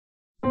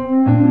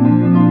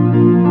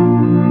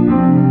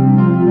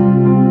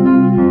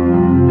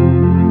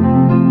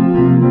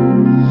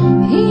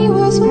He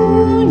was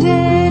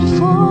wounded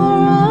for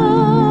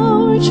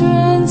our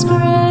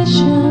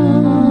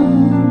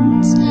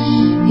transgressions.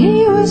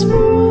 He was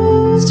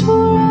bruised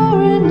for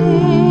our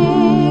iniquities.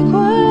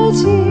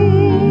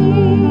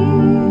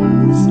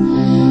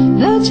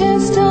 The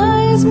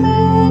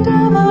chastisement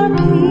of our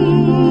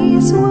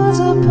peace was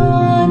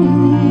upon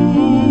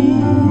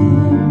him,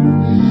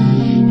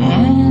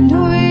 and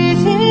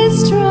with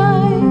his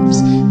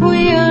stripes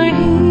we are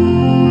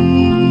healed.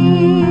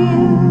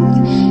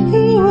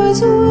 He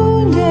was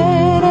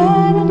wounded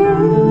and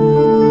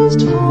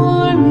bruised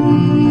for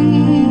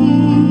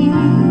me.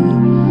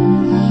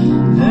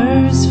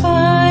 Verse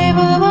 5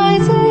 of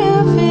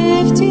Isaiah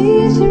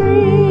 53.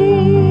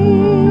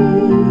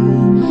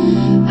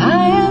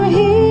 I am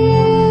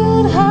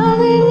healed,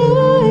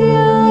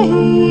 hallelujah,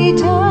 he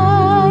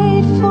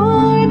died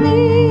for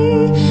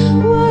me.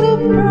 What a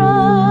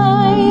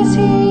price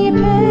he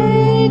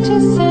paid to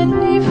set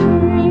me free.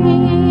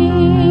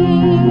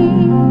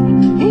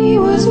 He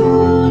was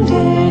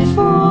wounded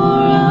for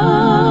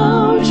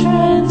our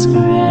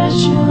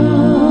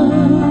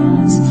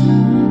transgressions.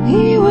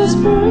 He was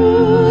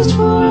bruised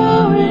for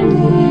our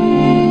iniquities.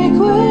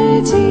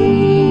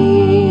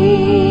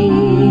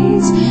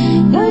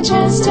 The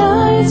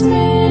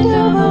chastisement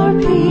of our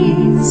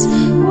peace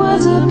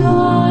was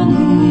upon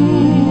him,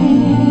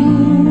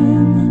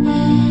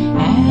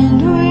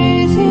 and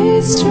with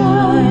his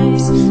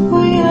stripes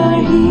we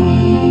are healed.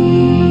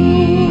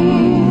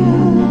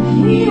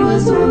 He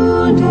was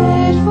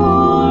wounded for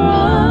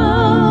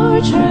our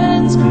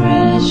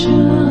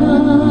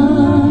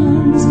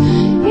transgressions.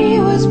 He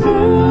was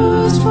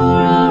bruised for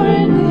our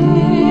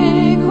iniquities.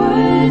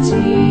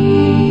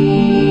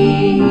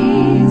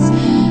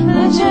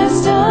 The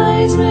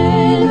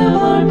chastisement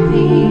of our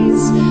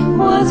peace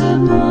was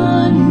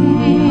upon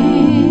him,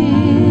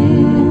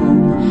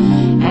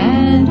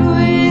 and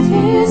with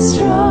his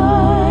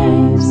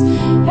stripes,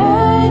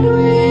 and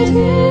with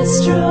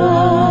his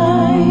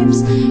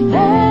stripes,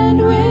 and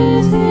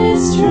with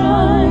his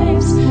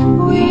stripes,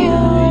 we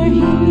are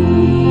healed.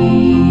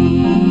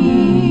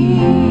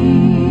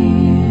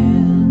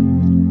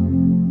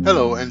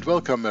 Hello and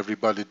welcome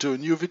everybody to a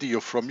new video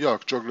from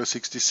York, Juggler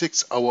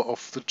 66, Hour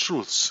of the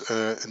Truths,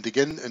 and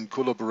again in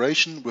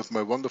collaboration with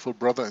my wonderful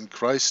brother in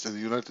Christ in the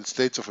United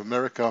States of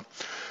America,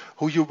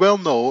 who you well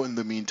know in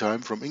the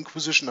meantime from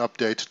Inquisition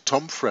Update,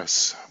 Tom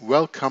Fress.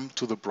 Welcome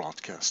to the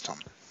broadcast, Tom.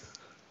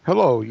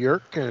 Hello,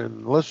 Yerk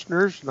and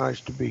listeners.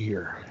 Nice to be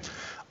here.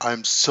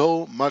 I'm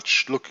so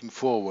much looking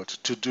forward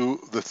to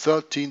do the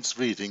 13th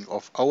reading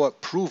of our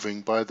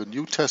proving by the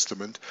New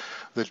Testament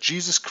that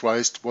Jesus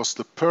Christ was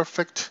the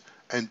perfect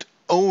and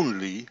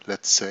only,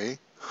 let's say,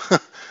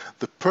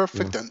 the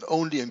perfect and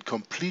only and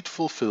complete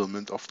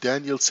fulfillment of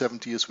Daniel's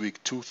 70th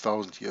week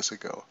 2,000 years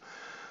ago.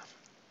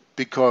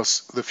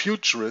 Because the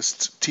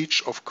futurists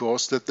teach, of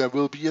course, that there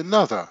will be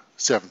another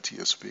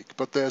 70th week,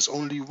 but there's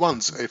only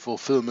once a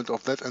fulfillment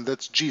of that, and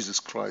that's Jesus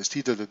Christ.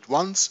 He did it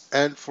once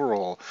and for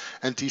all,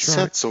 and he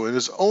said so in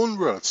his own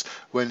words.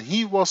 When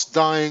he was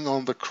dying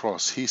on the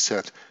cross, he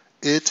said,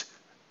 "It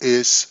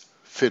is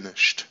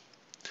finished."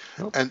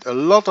 And a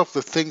lot of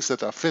the things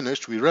that are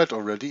finished, we read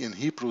already in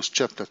Hebrews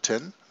chapter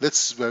 10.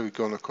 That's where we're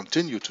going to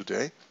continue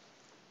today.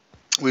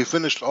 We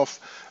finished off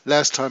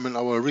last time in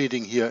our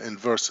reading here in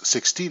verse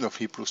 16 of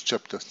Hebrews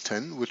chapter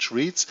 10, which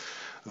reads,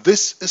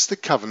 "This is the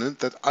covenant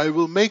that I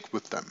will make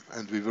with them."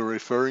 And we were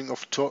referring,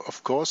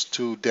 of course,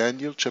 to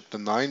Daniel chapter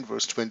 9,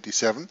 verse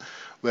 27,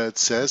 where it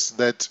says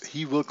that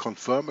he will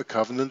confirm a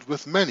covenant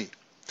with many.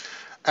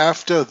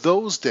 "After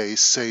those days,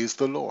 says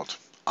the Lord,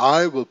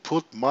 I will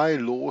put my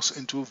laws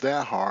into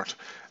their heart,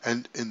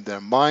 and in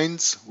their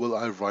minds will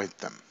I write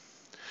them.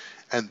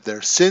 And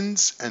their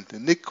sins and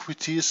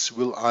iniquities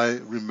will I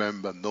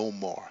remember no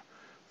more."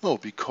 No,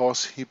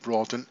 because he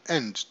brought an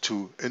end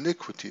to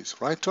iniquities.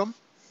 Right, Tom?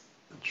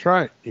 That's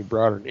right. He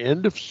brought an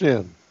end of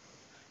sin.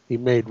 He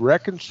made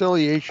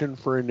reconciliation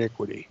for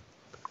iniquity.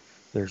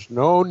 There's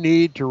no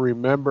need to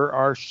remember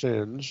our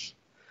sins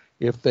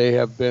if they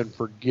have been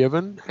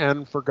forgiven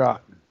and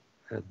forgotten.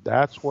 And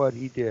that's what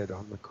he did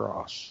on the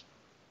cross.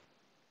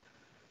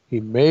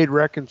 He made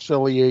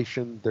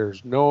reconciliation.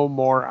 There's no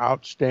more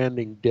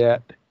outstanding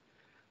debt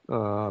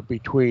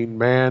between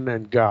man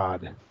and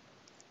God.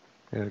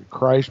 And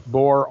Christ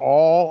bore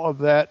all of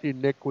that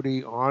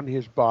iniquity on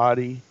his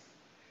body,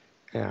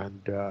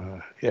 and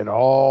it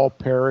all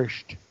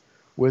perished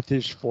with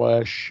his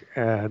flesh,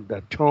 and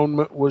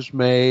atonement was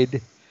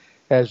made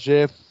as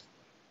if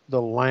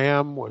the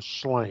Lamb was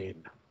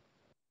slain.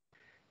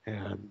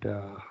 And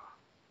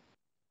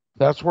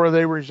that's where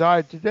they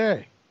reside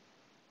today,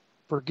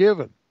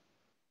 forgiven,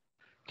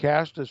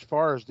 cast as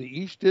far as the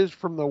east is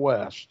from the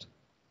west.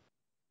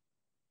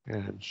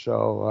 And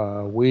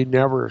so we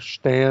never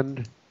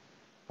stand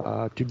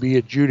to be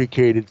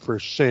adjudicated for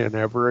sin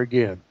ever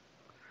again.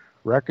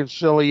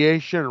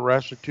 Reconciliation,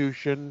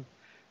 restitution,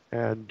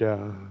 and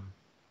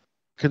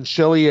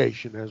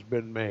conciliation has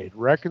been made.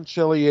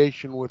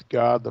 Reconciliation with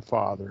God the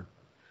Father,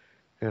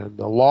 And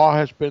the law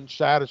has been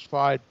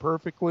satisfied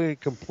perfectly and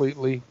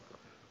completely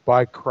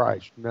by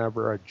Christ.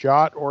 Never a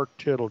jot or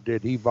tittle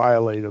did he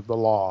violate of the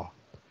law.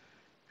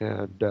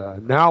 And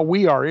now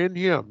we are in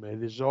him,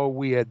 and as though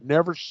we had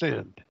never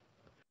sinned.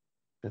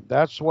 And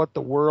that's what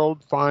the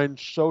world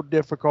finds so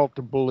difficult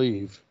to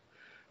believe.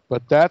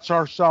 But that's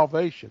our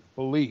salvation,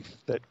 belief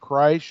that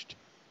Christ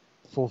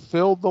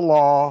fulfilled the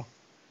law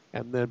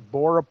and then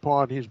bore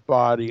upon his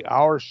body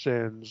our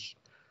sins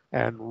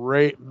and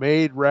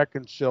made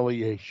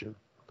reconciliation.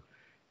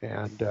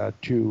 And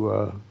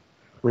to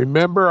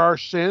remember our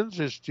sins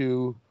is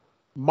to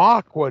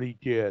mock what he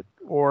did,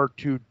 or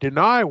to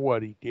deny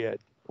what he did,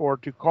 or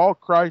to call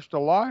Christ a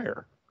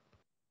liar.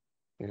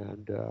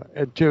 And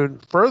to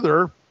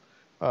further,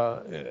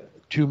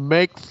 to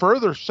make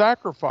further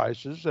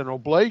sacrifices and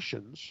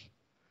oblations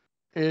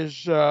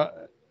is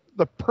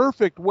the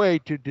perfect way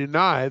to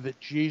deny that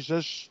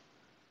Jesus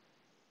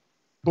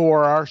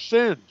bore our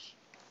sins.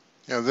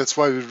 Yeah, that's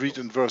why we read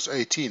in verse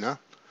 18, huh?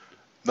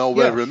 Now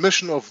where Yes.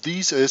 remission of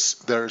these is,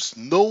 there is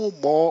no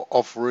more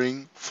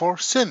offering for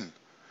sin.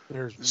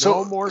 There's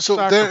no more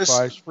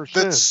sacrifice for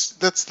sin.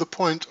 That's the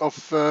point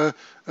of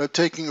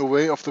taking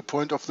away of the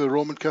point of the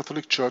Roman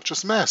Catholic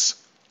Church's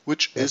Mass,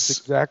 That's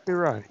exactly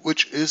right.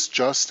 which is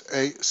just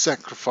a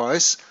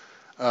sacrifice,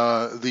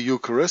 the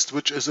Eucharist,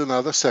 which is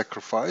another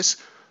sacrifice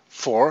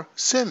for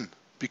sin,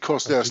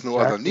 because there's no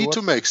other need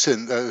to make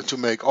to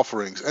make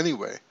offerings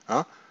anyway,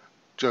 huh?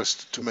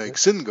 Just to make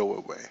sin go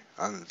away.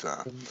 And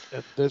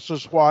this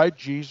is why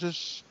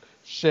Jesus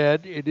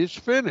said, "It is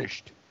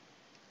finished."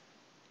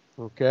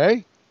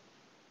 Okay,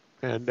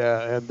 and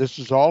this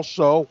is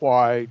also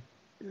why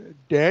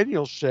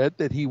Daniel said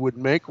that he would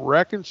make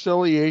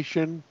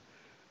reconciliation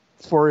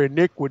for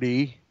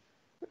iniquity,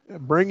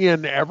 bring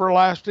in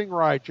everlasting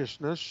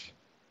righteousness,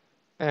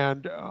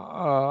 and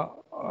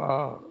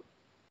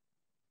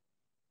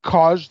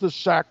cause the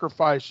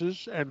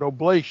sacrifices and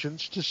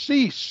oblations to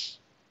cease.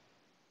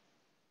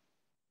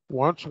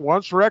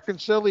 Once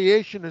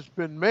reconciliation has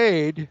been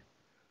made,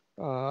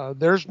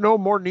 there's no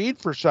more need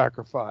for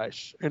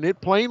sacrifice. And it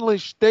plainly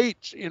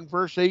states in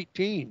verse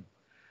 18,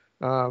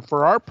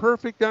 for our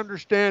perfect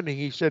understanding,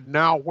 he said,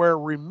 now where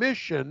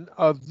remission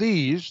of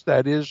these,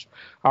 that is,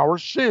 our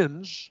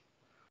sins,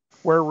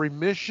 where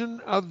remission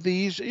of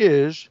these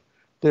is,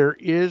 there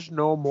is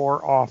no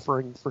more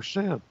offering for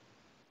sin.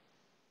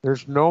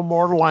 There's no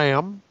more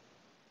lamb.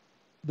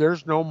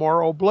 There's no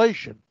more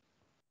oblation.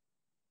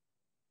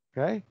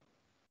 Okay?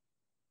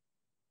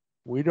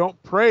 We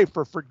don't pray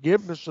for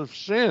forgiveness of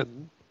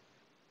sin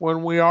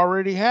when we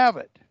already have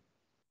it,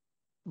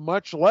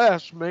 much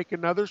less make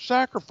another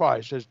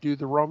sacrifice, as do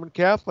the Roman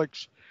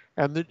Catholics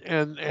and the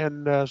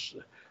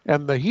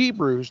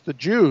Hebrews, the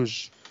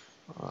Jews,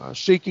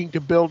 seeking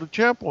to build a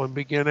temple and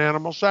begin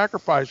animal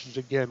sacrifices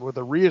again with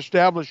a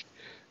reestablished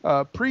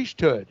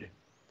priesthood.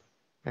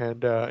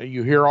 And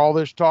you hear all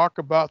this talk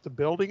about the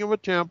building of a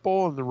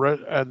temple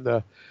and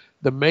the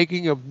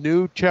making of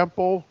new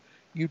temple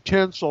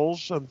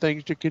utensils and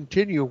things to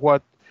continue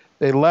what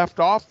they left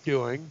off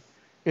doing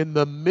in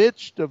the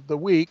midst of the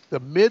week, the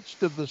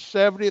midst of the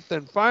 70th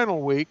and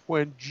final week,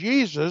 when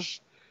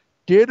Jesus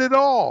did it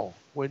all,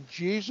 when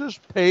Jesus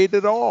paid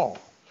it all.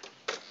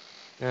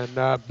 And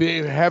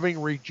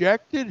having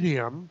rejected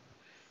him,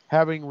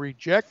 having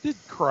rejected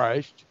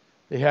Christ,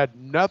 they had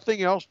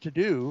nothing else to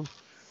do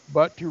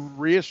but to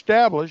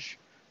reestablish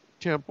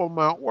Temple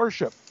Mount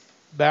worship.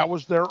 That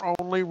was their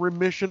only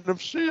remission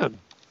of sin,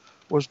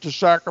 was to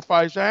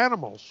sacrifice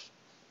animals.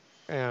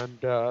 And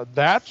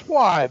that's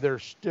why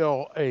there's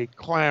still a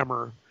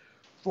clamor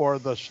for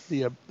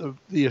the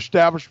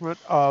establishment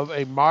of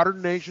a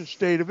modern nation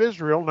state of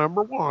Israel,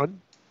 number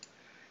one.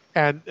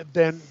 And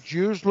then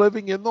Jews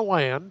living in the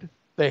land,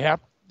 they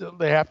have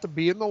to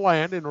be in the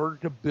land in order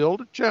to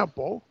build a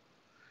temple,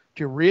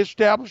 to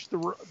reestablish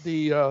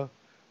the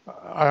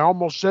I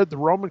almost said the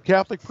Roman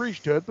Catholic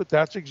priesthood, but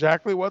that's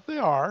exactly what they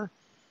are.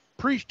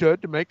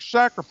 Priesthood to make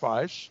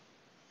sacrifice,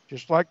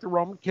 just like the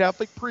Roman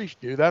Catholic priests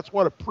do. That's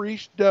what a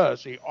priest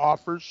does. He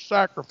offers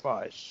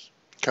sacrifice.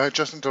 Can I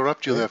just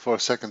interrupt you there for a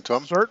second,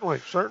 Tom?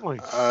 Certainly.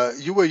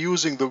 You were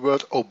using the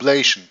word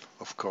oblation,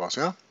 of course,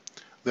 yeah?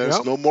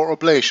 There's no more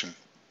oblation.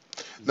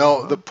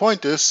 Now, the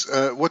point is,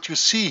 what you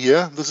see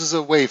here, this is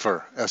a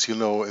wafer, as you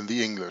know, in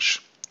the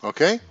English,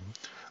 okay?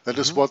 That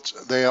is what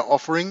they are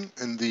offering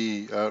in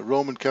the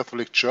Roman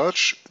Catholic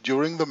Church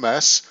during the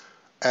Mass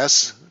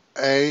as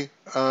an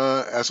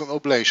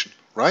oblation,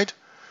 right?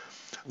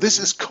 This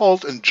is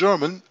called in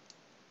German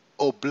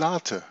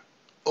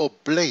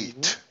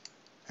oblate,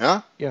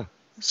 yeah? Yeah.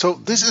 So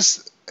this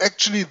is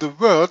actually the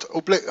word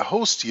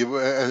host here,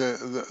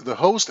 the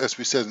host, as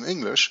we said in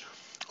English,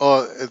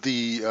 or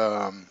the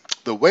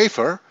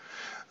wafer.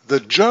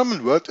 The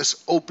German word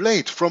is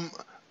oblate, from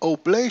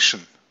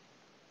oblation.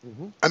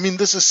 I mean,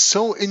 this is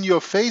so in your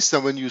face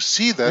that when you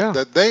see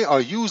that they are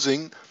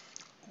using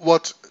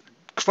what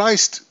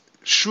Christ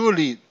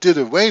surely did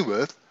away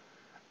with,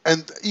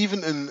 and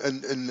even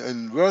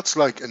in words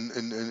like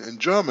in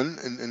German,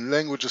 in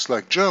languages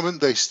like German,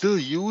 they still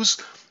use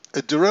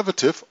a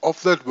derivative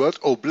of that word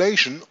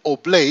oblation,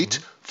 oblate,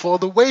 for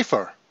the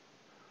wafer.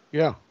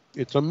 Yeah,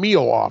 it's a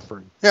meal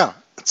offering. Yeah,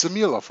 it's a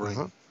meal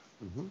offering.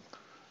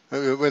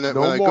 When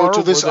No I go to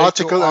more this were they to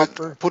article and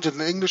offer. put it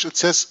in English, it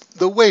says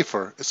the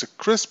wafer is a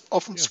crisp,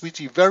 often Yeah.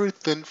 sweety, very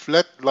thin,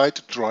 flat,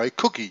 light, dry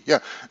cookie. Yeah,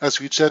 as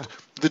we said,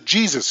 the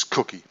Jesus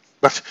cookie.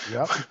 But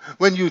Yep.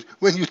 when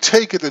you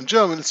take it in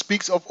German, it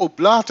speaks of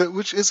oblate,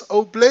 which is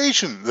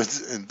oblation.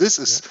 And this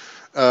is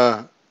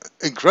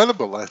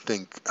incredible, I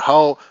think,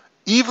 how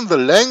even the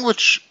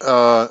language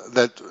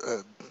that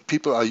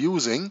people are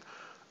using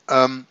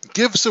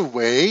gives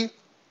away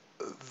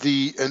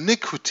the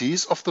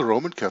iniquities of the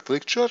Roman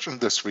Catholic Church in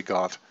this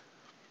regard.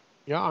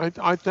 Yeah,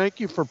 I thank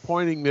you for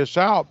pointing this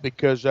out,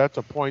 because that's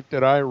a point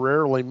that I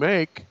rarely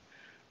make.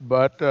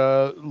 But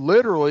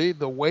literally,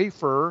 the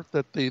wafer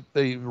that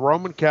the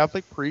Roman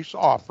Catholic priests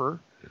offer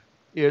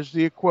is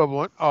the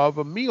equivalent of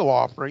a meal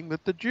offering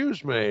that the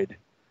Jews made,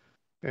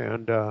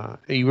 and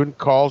even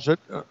calls it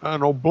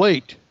an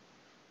oblate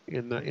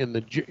in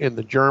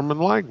the German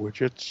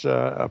language. It's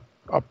a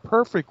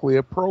perfectly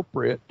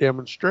appropriate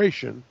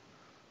demonstration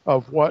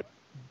of what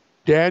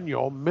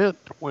Daniel meant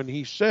when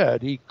he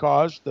said he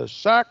caused the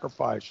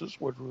sacrifices,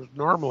 which was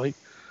normally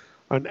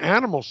an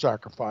animal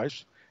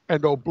sacrifice,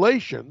 and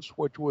oblations,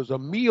 which was a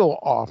meal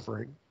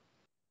offering,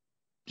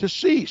 to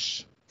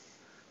cease.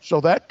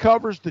 So that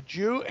covers the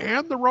Jew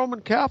and the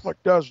Roman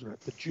Catholic, doesn't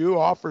it? The Jew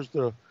offers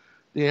the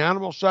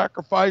animal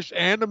sacrifice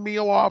and a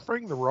meal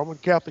offering. The Roman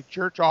Catholic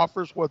Church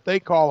offers what they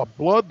call a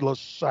bloodless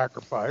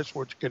sacrifice,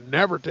 which can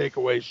never take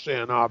away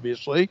sin,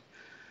 obviously.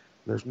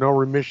 There's no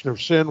remission of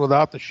sin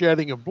without the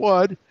shedding of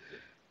blood.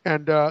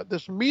 And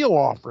this meal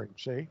offering,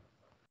 see?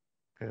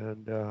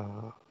 And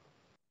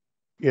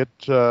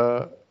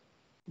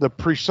the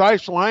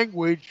precise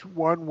language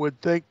one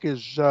would think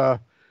is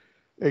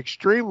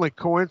extremely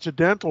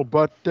coincidental,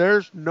 but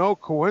there's no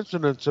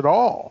coincidence at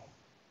all.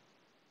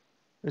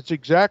 It's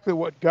exactly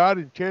what God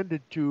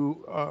intended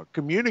to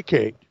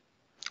communicate.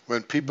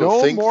 When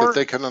people think that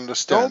they can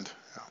understand.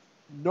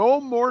 No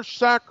more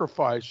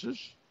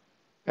sacrifices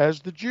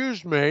as the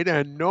Jews made,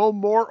 and no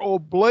more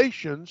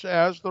oblations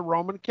as the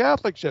Roman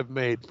Catholics have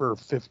made for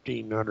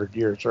 1,500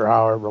 years or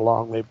however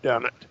long they've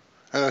done it.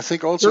 And I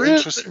think also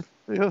interesting.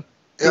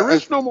 There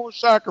is no more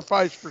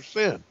sacrifice for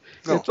sin.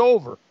 No. It's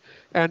over.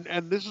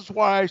 And this is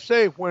why I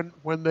say when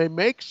they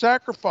make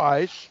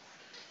sacrifice,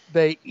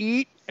 they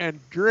eat and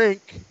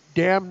drink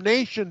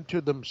damnation to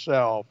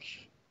themselves.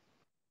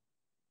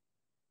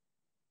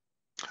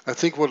 I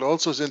think what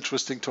also is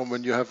interesting, Tom,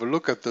 when you have a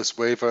look at this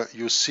wafer,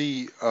 you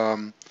see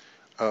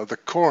the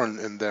corn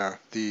in there.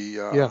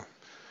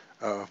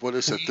 What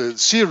is it? The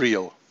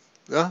cereal.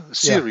 Yeah,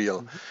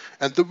 cereal. Yeah.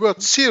 And the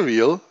word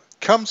cereal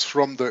comes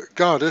from the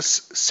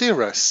goddess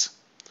Ceres,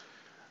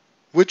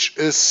 which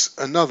is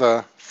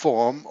another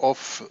form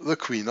of the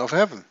Queen of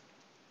Heaven.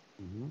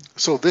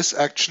 So this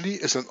actually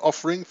is an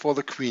offering for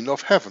the Queen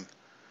of Heaven.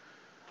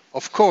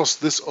 Of course,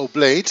 this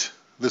oblate,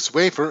 this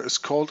wafer, is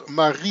called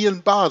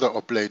Marienbader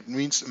oblate. It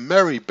means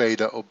Mary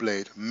Bader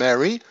oblate.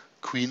 Mary,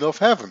 Queen of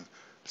Heaven.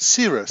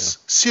 Ceres,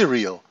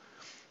 cereal.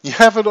 You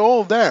have it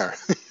all there.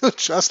 You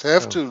just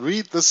have to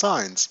read the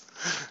signs.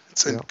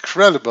 It's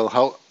incredible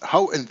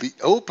how in the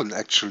open,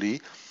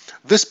 actually,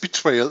 this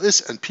betrayal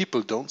is, and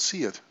people don't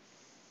see it.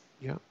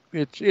 Yeah,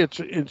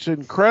 it's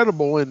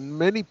incredible in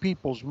many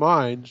people's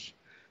minds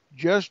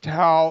just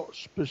how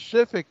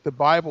specific the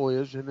Bible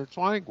is in its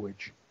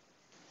language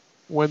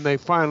when they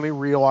finally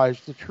realize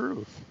the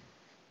truth.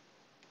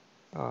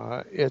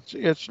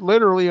 It's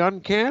literally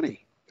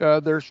uncanny.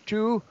 There's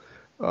two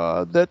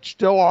that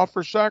still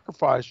offer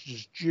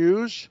sacrifices: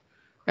 Jews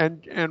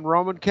and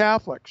Roman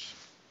Catholics.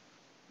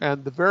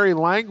 And the very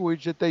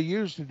language that they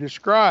use to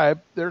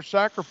describe their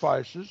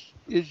sacrifices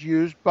is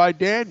used by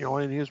Daniel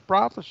in his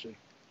prophecy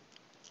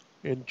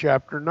in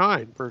chapter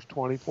 9, verse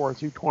 24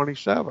 through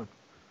 27.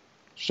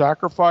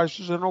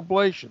 Sacrifices and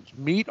oblations,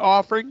 meat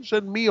offerings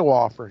and meal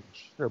offerings,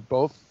 they're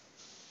both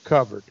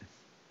covered.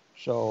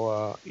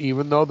 So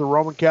even though the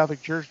Roman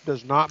Catholic Church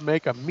does not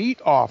make a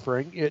meat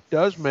offering, it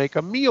does make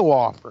a meal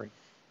offering.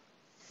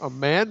 A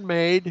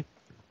man-made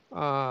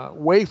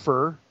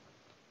wafer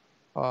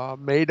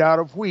made out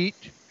of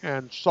wheat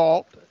and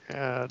salt,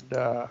 and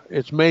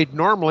it's made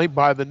normally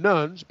by the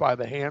nuns, by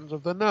the hands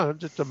of the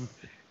nuns.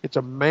 It's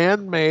a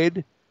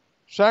man-made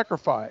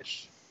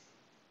sacrifice,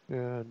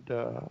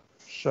 and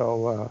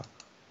so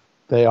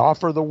they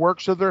offer the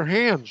works of their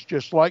hands,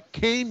 just like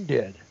Cain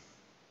did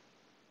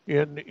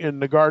in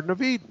the Garden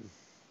of Eden.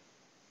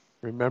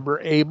 Remember,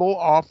 Abel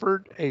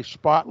offered a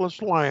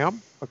spotless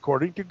lamb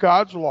according to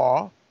God's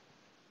law,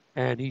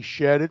 and he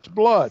shed its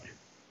blood.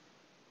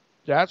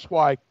 That's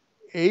why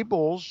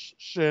Abel's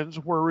sins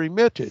were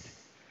remitted,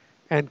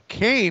 and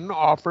Cain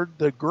offered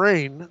the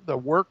grain,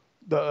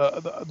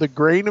 the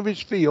grain of his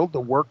field,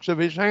 the works of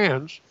his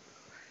hands,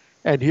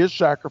 and his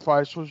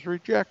sacrifice was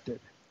rejected.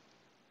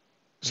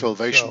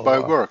 Salvation by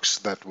works,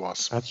 that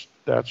was.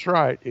 That's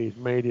right. He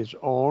made his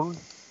own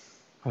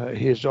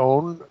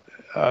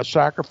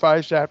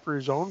sacrifice after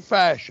his own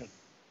fashion,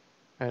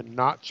 and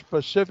not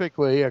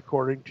specifically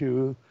according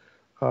to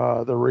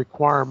the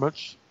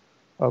requirements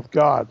of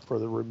God for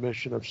the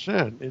remission of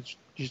sin. It's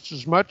just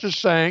as much as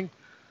saying,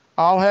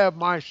 I'll have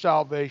my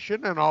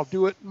salvation and I'll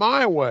do it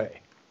my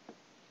way.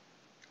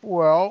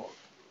 Well,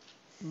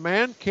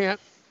 man can't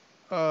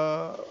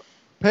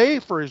pay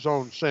for his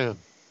own sin.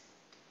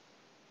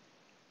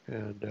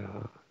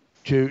 And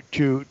to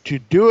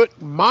do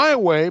it my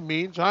way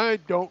means I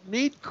don't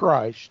need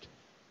Christ.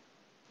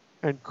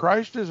 And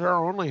Christ is our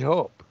only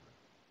hope.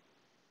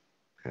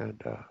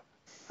 And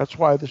that's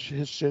why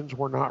his sins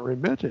were not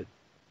remitted.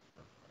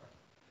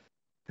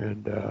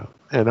 And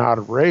out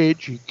of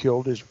rage, he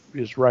killed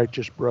his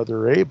righteous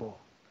brother Abel.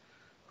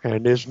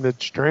 And isn't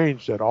it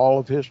strange that all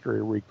of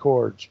history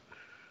records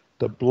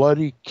the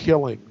bloody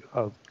killing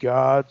of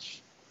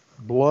God's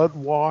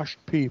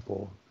blood-washed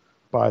people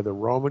by the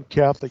Roman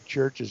Catholic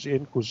Church's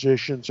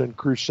Inquisitions and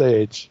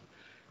Crusades,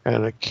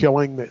 and a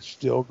killing that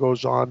still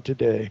goes on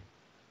today,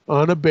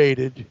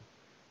 unabated,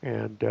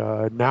 and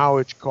now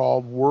it's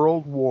called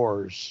world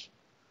wars.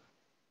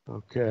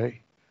 Okay?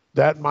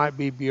 That might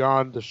be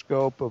beyond the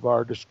scope of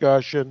our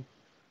discussion,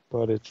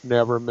 but it's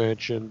never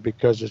mentioned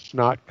because it's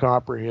not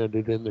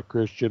comprehended in the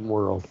Christian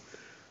world.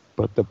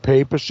 But the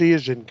papacy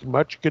is in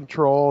much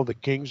control of the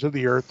kings of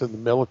the earth and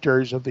the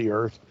militaries of the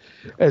earth,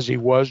 as he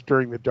was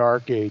during the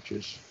Dark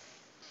Ages.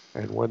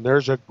 And when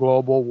there's a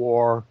global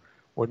war,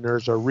 when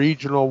there's a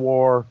regional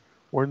war,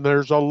 when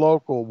there's a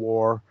local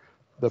war,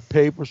 the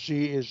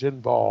papacy is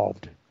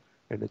involved.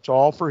 And it's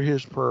all for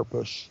his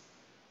purpose.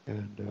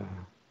 And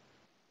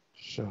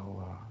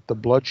so the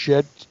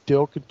bloodshed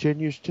still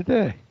continues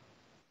today.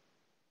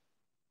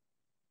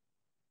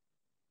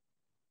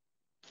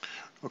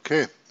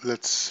 Okay,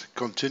 let's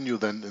continue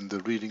then in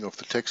the reading of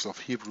the text of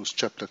Hebrews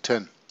chapter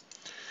 10. It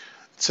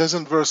says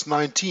in verse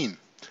 19,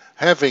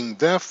 having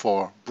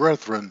therefore,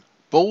 brethren,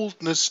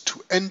 boldness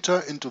to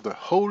enter into the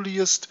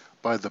holiest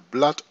by the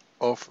blood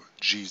of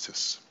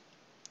Jesus,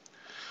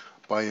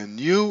 by a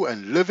new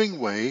and living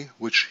way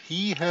which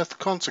he hath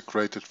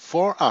consecrated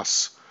for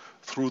us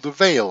through the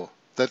veil,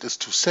 that is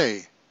to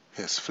say,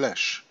 his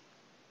flesh,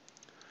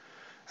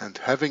 and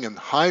having an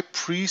high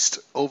priest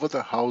over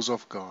the house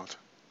of God.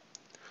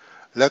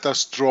 Let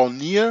us draw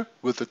near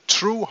with a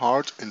true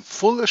heart in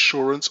full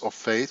assurance of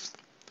faith,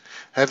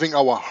 having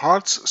our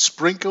hearts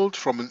sprinkled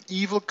from an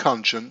evil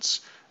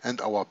conscience and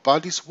our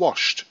bodies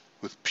washed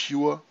with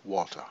pure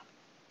water.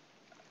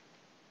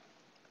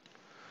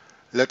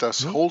 Let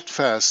us hold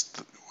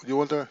fast. You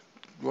want to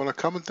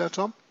comment there,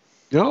 Tom?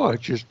 No,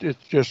 it's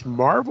just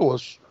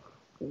marvelous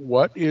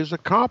what is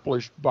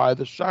accomplished by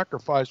the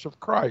sacrifice of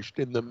Christ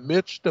in the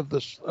midst of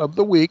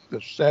the week, the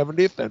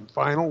 70th and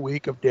final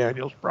week of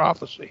Daniel's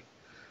prophecy.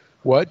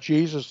 What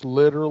Jesus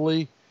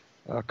literally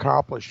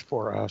accomplished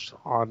for us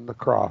on the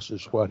cross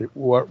is what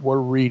we're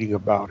reading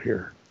about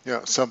here.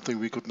 Yeah, something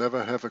we could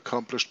never have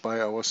accomplished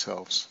by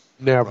ourselves.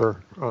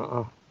 Never.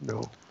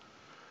 No.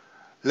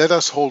 Let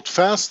us hold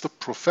fast the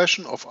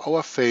profession of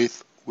our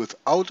faith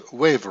without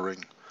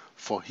wavering,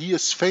 for he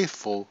is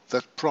faithful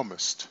that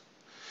promised.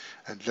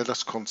 And let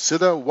us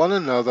consider one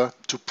another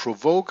to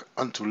provoke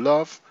unto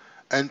love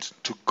and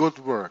to good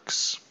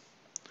works,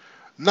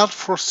 not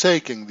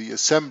forsaking the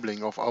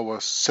assembling of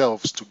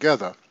ourselves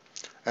together,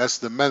 as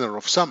the manner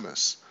of some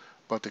is,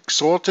 but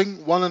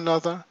exhorting one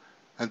another,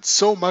 and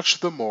so much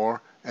the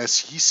more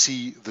as ye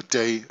see the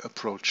day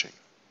approaching.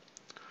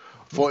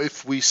 For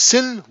if we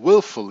sin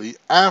wilfully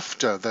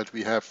after that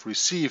we have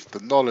received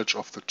the knowledge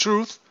of the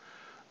truth,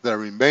 there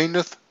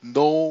remaineth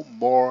no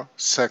more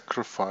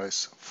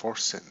sacrifice for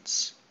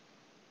sins.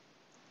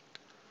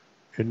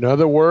 In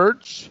other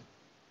words,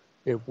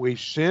 if we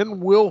sin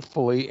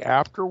willfully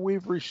after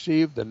we've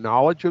received the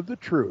knowledge of the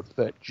truth,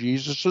 that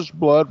Jesus'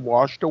 blood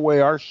washed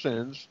away our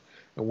sins,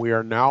 and we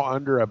are now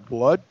under a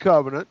blood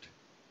covenant,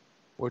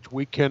 which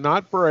we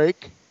cannot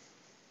break,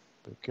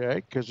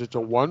 okay, because it's a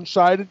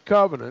one-sided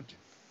covenant,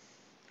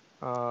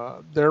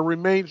 there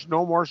remains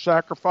no more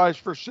sacrifice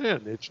for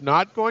sin. It's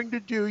not going to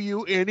do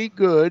you any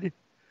good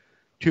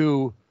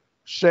to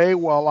say,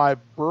 well,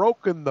 I've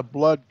broken the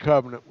blood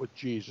covenant with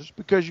Jesus,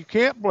 because you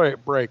can't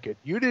break it.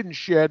 You didn't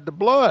shed the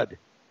blood.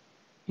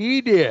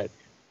 He did.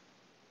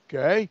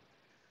 Okay?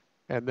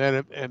 And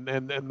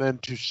then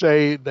to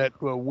say that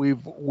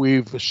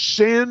we've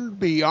sinned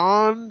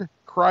beyond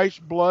Christ's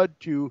blood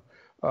to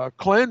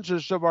cleanse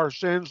us of our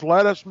sins,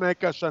 let us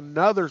make us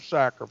another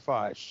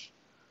sacrifice,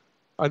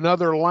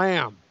 another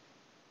lamb,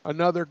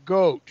 another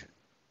goat,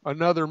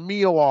 another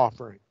meal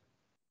offering.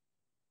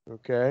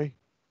 Okay?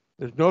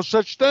 There's no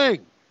such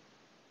thing.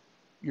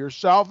 Your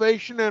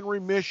salvation and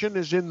remission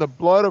is in the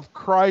blood of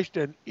Christ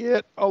and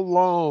it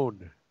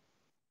alone.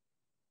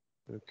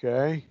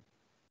 Okay?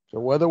 So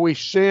whether we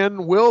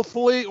sin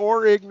willfully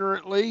or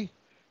ignorantly,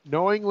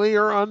 knowingly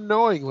or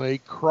unknowingly,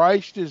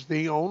 Christ is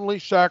the only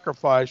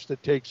sacrifice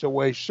that takes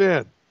away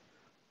sin.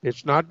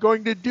 It's not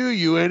going to do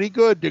you any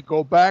good to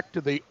go back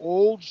to the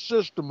old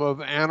system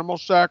of animal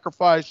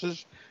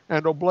sacrifices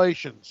and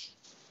oblations.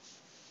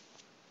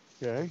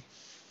 Okay?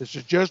 This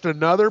is just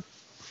another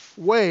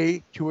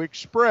way to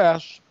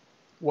express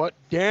what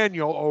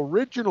Daniel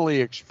originally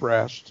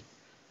expressed,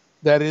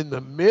 that in the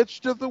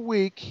midst of the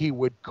week he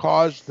would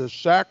cause the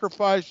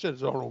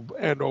sacrifices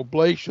and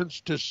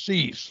oblations to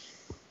cease.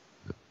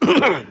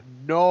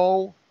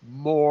 No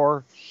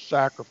more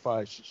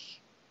sacrifices.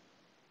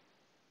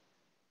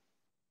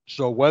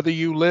 So whether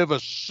you live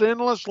a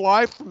sinless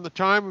life from the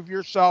time of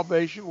your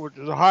salvation, which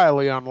is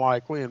highly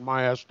unlikely in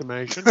my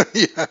estimation.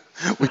 Yeah,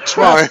 we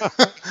try.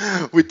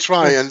 We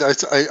try. And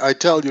I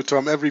tell you,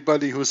 Tom,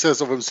 everybody who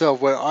says of himself,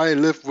 well, I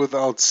live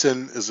without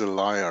sin, is a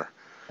liar.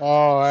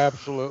 Oh,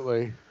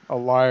 absolutely. A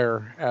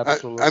liar.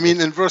 Absolutely. I mean,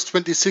 in verse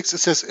 26, it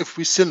says, if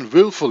we sin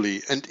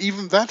willfully, and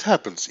even that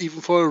happens, even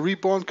for a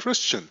reborn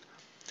Christian.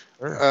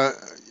 Sure.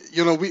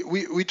 You know,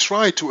 we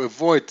try to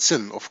avoid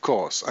sin, of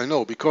course. I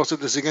know, because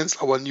it is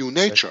against our new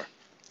nature.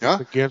 Yeah,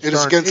 against it is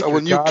our against nature.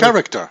 our new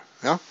character.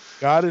 Yeah,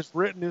 God has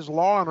written His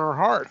law in our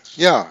hearts.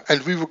 yeah,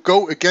 and we will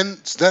go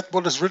against that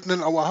what is written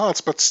in our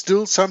hearts. But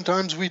still,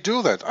 sometimes we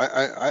do that.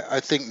 I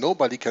think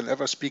nobody can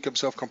ever speak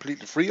himself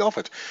completely free of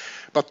it.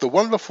 But the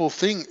wonderful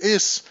thing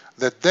is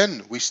that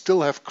then we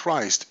still have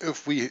Christ.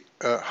 If we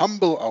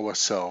humble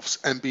ourselves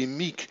and be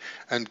meek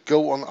and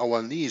go on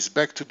our knees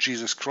back to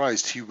Jesus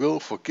Christ, He will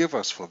forgive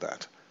us for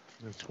that.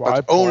 That's why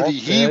But Paul only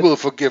He said, will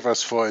forgive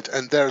us for it,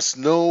 and there's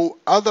no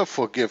other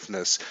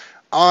forgiveness.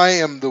 I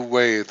am the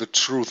way, the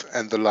truth,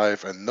 and the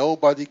life, and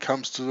nobody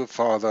comes to the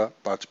Father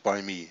but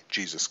by me,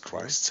 Jesus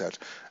Christ said.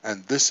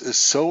 And this is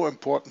so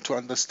important to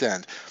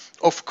understand.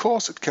 Of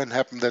course it can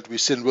happen that we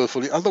sin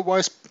willfully.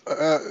 Otherwise,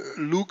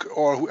 Luke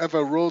or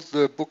whoever wrote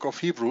the book of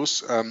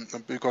Hebrews,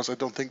 because I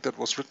don't think that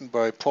was written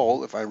by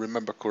Paul, if I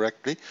remember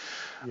correctly,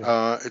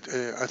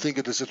 I think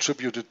it is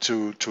attributed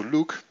to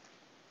Luke,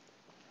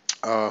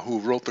 who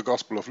wrote the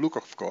Gospel of Luke,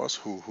 of course,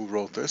 who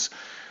wrote this.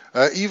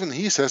 Even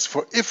he says,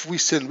 for if we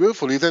sin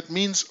willfully, that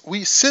means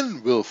we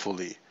sin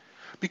willfully,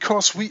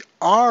 because we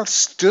are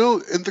still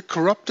in the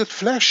corrupted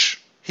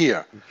flesh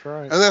here. That's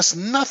right. And there's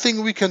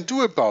nothing we can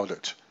do about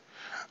it.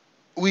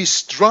 We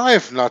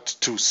strive not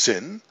to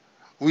sin,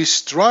 we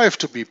strive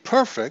to be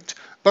perfect,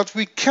 but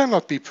we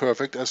cannot be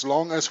perfect as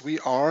long as we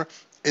are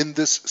in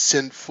this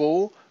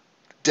sinful,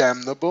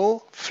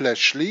 damnable,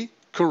 fleshly,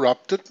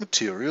 corrupted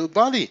material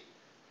body.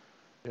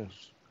 Yes.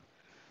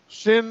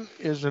 Sin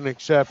is an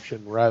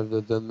exception rather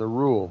than the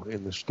rule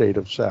in the state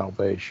of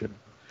salvation.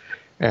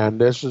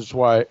 And this is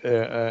why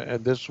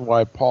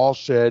Paul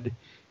said,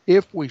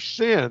 if we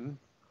sin,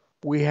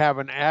 we have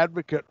an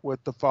advocate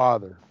with the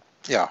Father.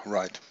 Yeah,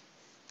 right.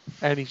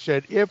 And he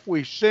said, if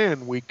we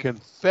sin, we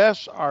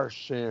confess our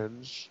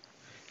sins,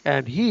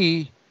 and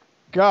He,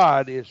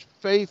 God, is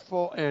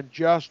faithful and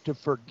just to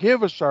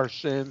forgive us our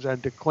sins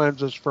and to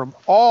cleanse us from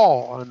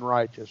all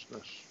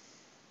unrighteousness.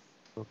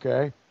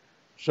 Okay?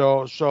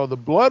 So the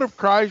blood of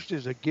Christ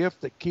is a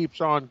gift that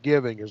keeps on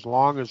giving as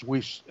long as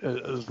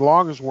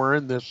we're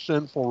in this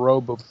sinful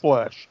robe of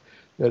flesh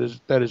that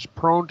is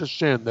prone to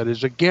sin, that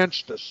is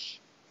against us,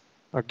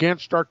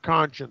 against our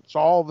conscience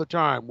all the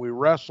time. We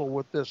wrestle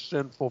with this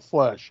sinful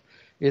flesh.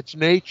 Its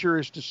nature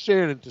is to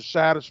sin and to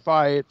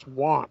satisfy its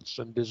wants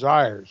and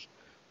desires,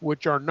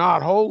 which are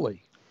not holy.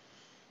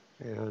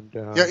 And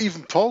yeah,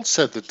 even Paul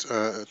said it,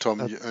 Tom,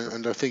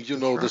 and I think you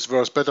know this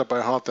verse better by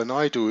heart than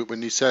I do,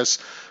 when he says,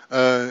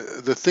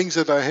 the things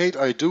that I hate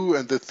I do,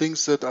 and the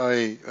things that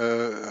I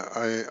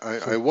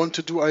want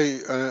to do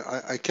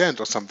I can't,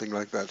 or something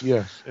like that.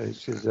 Yes, he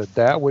says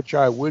that which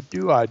I would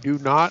do I do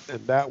not,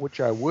 and that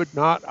which I would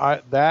not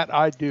that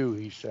I do,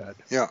 he said.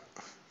 Yeah,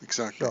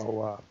 exactly.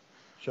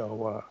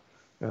 So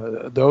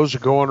those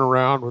going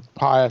around with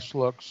pious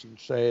looks and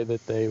say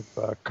that they've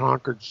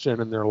conquered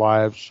sin in their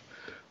lives,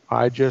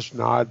 I just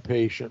nod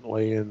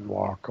patiently and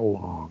walk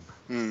along.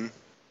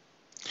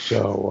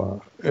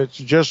 So it's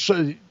just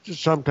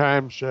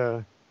sometimes,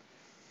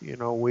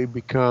 we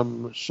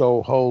become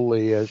so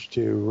holy as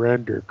to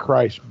render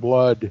Christ's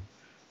blood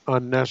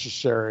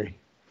unnecessary,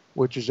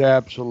 which is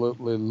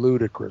absolutely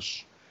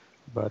ludicrous.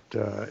 But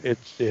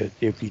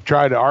if you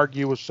try to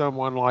argue with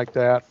someone like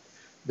that,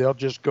 they'll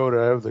just go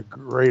to the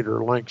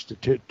greater lengths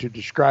to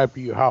describe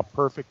to you how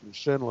perfect and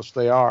sinless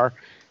they are,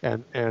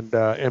 and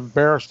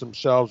embarrass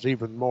themselves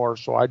even more.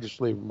 So I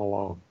just leave them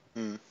alone.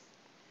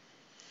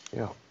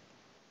 Yeah.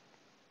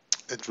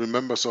 It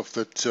remembers of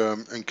that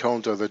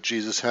encounter that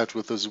Jesus had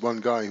with this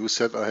one guy who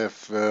said, I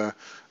have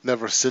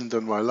never sinned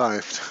in my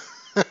life.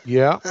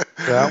 Yeah,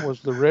 that was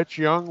the rich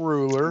young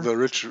ruler. The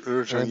rich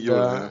young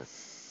ruler.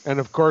 And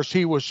of course,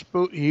 he was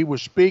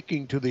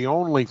speaking to the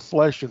only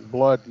flesh and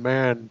blood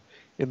man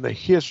in the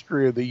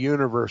history of the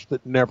universe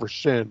that never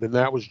sinned, and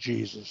that was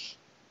Jesus.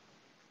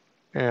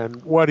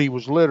 And what he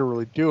was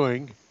literally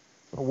doing,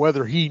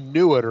 whether he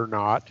knew it or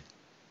not,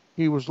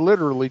 he was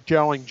literally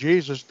telling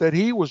Jesus that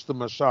he was the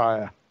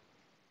Messiah.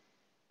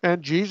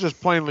 And Jesus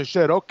plainly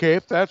said, okay,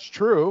 if that's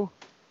true,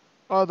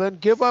 then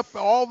give up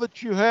all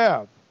that you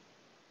have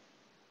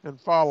and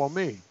follow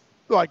me.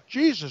 Like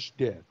Jesus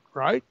did,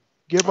 right?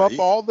 Give up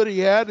all that he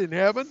had in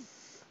heaven,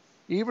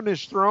 even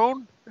his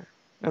throne,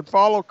 and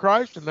follow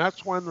Christ. And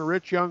that's when the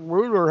rich young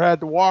ruler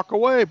had to walk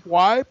away.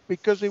 Why?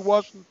 Because he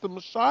wasn't the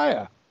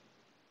Messiah.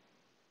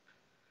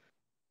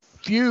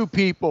 few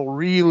people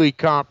really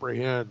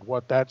comprehend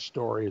what that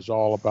story is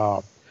all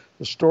about.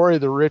 The story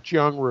of the rich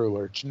young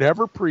ruler. It's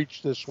never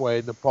preached this way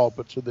in the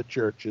pulpits of the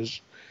churches,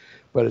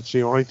 but it's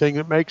the only thing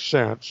that makes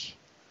sense.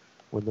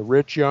 When the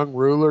rich young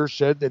ruler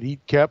said that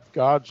he'd kept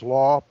God's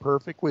law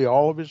perfectly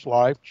all of his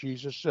life,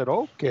 Jesus said,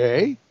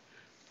 okay,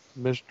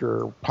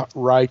 Mr.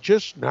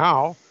 Righteous,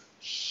 now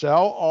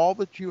sell all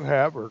that you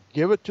have or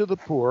give it to the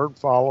poor and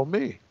follow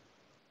me.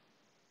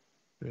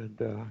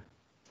 And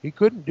he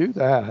couldn't do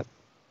that.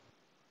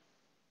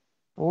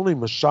 Only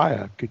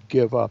Messiah could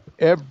give up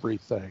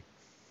everything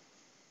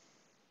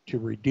to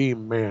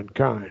redeem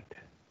mankind.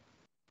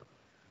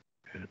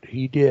 And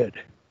he did.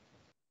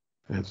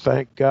 And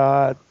thank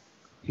God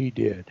he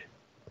did.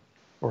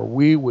 Or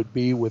we would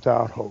be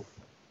without hope.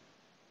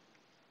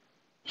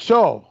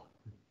 So,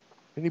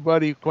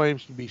 anybody who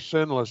claims to be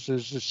sinless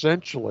is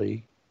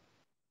essentially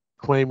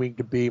claiming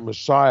to be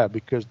Messiah,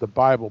 because the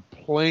Bible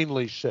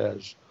plainly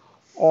says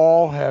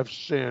all have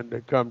sinned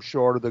and come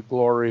short of the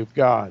glory of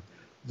God.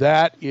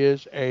 That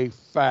is a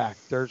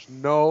fact. There's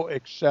no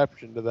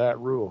exception to that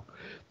rule.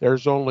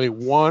 There's only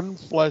one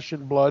flesh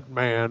and blood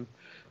man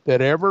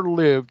that ever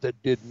lived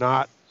that did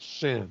not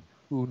sin,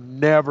 who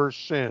never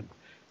sinned,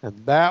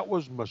 and that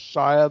was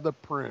Messiah the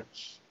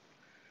Prince.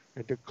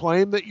 And to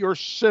claim that you're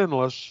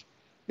sinless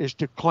is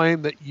to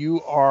claim that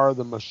you are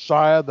the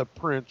Messiah the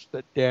Prince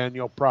that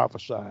Daniel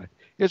prophesied.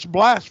 It's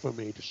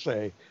blasphemy to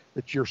say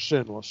that you're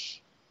sinless.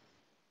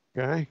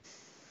 Okay?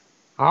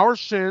 Our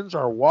sins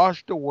are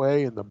washed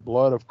away in the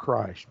blood of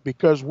Christ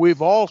because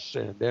we've all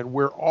sinned and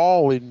we're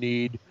all in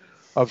need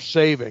of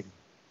saving.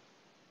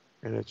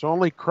 And it's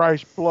only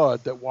Christ's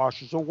blood that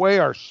washes away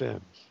our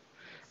sins.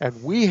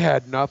 And we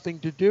had nothing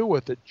to do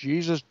with it.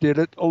 Jesus did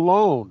it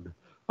alone,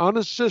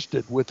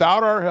 unassisted,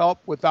 without our help,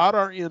 without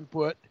our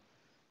input.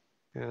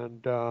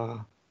 And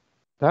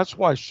that's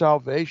why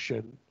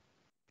salvation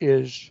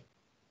is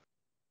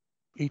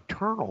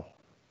eternal.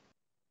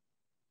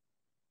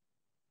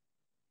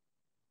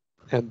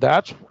 And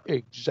that's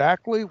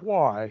exactly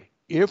why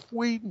if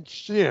we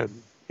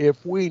sin,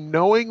 if we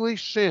knowingly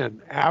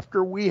sin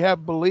after we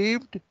have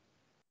believed,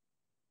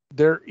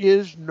 there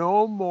is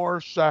no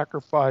more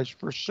sacrifice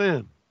for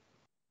sin.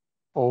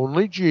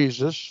 Only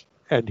Jesus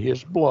and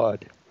his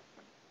blood.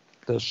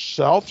 The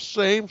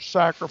self-same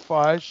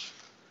sacrifice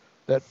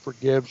that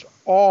forgives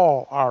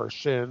all our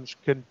sins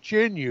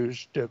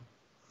continues to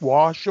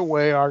wash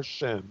away our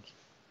sins.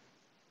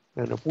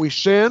 And if we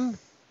sin,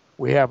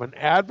 we have an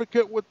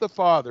advocate with the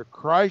Father,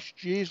 Christ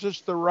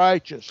Jesus the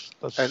righteous,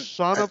 the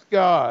Son of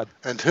God.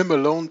 And him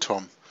alone,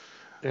 Tom.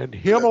 And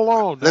him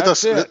alone. Let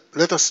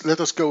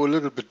us go a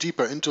little bit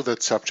deeper into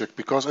that subject,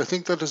 because I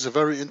think that is a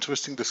very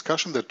interesting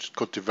discussion that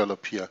could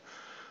develop here.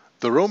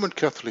 The Roman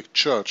Catholic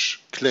Church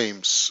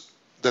claims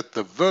that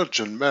the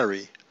Virgin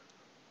Mary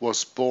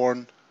was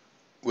born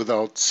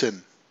without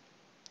sin,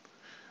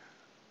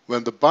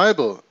 when the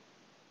Bible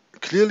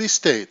clearly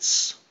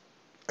states,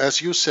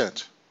 as you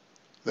said,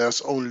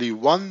 there's only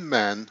one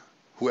man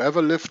who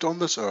ever lived on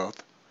this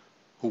earth,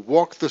 who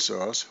walked this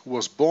earth, who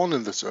was born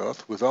in this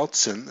earth without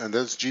sin, and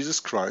that's Jesus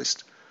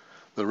Christ.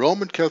 The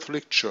Roman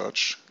Catholic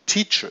Church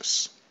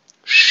teaches,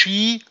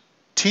 she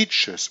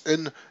teaches,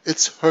 and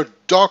it's her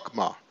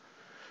dogma.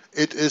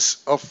 It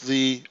is of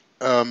the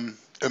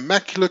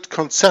Immaculate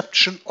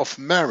Conception of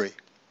Mary,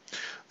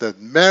 that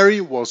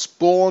Mary was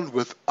born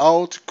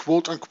without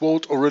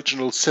quote-unquote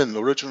original sin.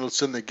 Original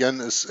sin,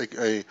 again, is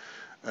a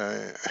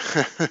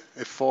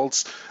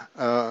false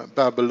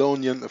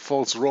Babylonian, a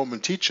false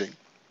Roman teaching.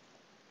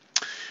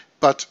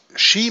 But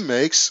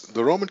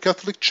the Roman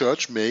Catholic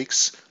Church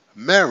makes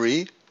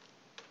Mary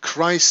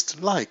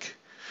Christ-like.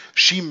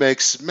 She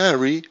makes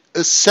Mary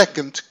a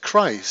second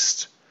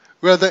Christ,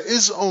 where there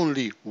is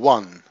only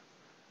one.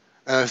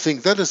 And I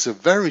think that is a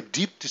very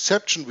deep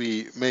deception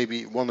we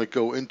maybe want to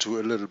go into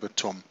a little bit,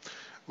 Tom,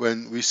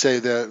 when we say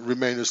there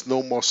remaineth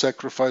no more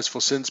sacrifice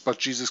for sins but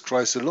Jesus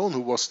Christ alone,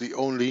 who was the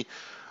only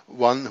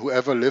one who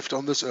ever lived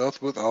on this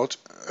earth without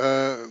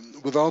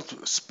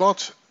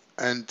spot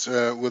and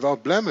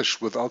without blemish,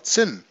 without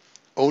sin.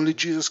 Only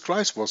Jesus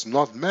Christ was,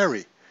 not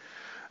Mary.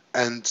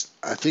 And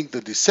I think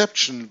the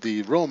deception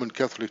the Roman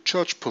Catholic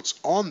Church puts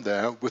on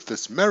there with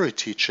this Mary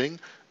teaching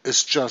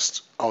is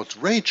just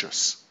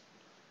outrageous.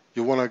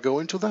 You want to go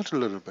into that a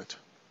little bit?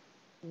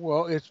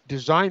 Well, it's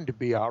designed to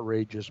be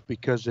outrageous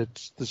because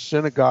it's the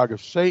synagogue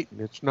of Satan.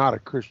 It's not a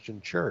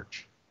Christian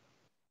church.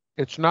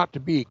 It's not to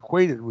be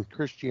equated with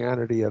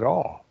Christianity at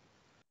all.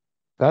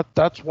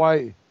 That's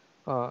why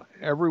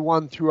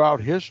everyone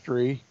throughout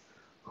history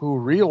who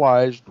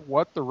realized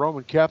what the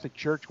Roman Catholic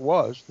Church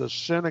was, the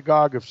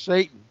synagogue of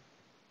Satan,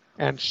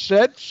 and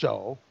said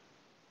so,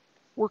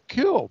 were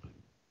killed.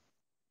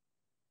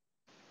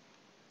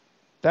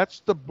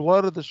 That's the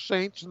blood of the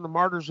saints and the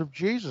martyrs of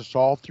Jesus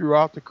all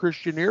throughout the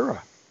Christian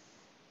era.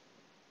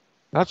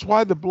 That's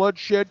why the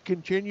bloodshed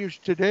continues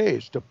today,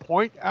 is to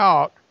point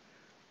out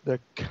the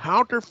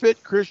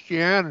counterfeit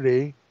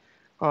Christianity,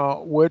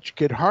 which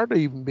could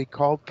hardly even be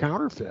called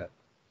counterfeit.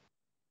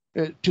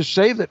 To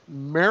say that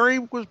Mary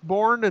was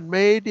born and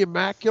made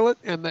immaculate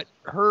and that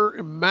her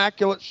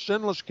immaculate,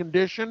 sinless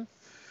condition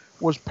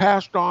was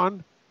passed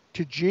on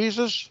to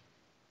Jesus,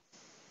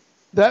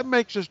 that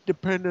makes us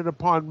dependent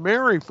upon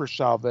Mary for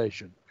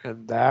salvation.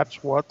 And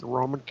that's what the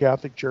Roman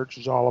Catholic Church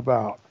is all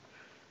about.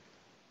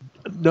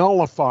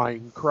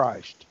 Nullifying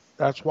Christ.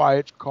 That's why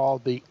it's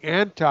called the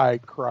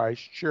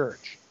Antichrist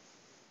Church.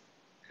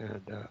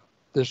 And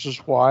this is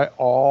why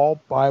all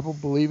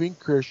Bible-believing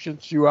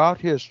Christians throughout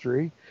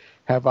history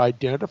have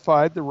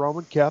identified the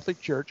Roman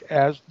Catholic Church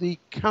as the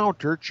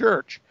counter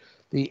church,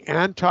 the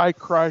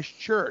Antichrist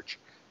Church,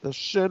 the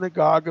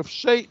synagogue of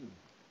Satan.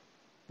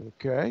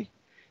 Okay?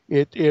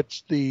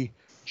 It's the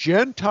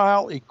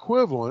Gentile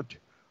equivalent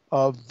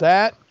of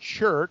that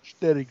church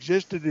that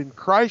existed in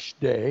Christ's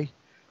day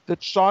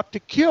that sought to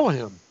kill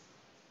him.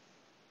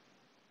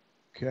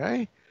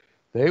 Okay?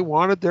 They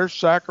wanted their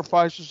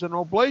sacrifices and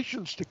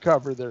oblations to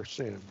cover their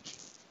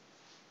sins.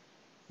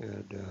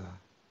 And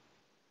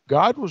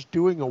God was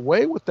doing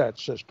away with that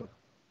system.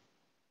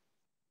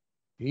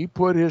 He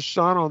put his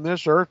son on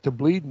this earth to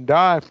bleed and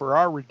die for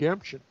our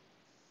redemption.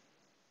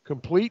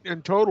 Complete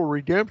and total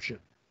redemption.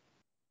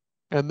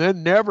 And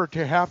then never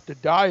to have to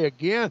die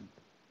again.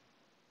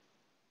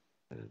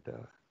 And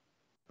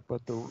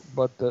but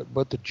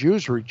the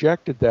Jews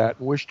rejected that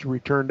and wished to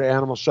return to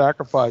animal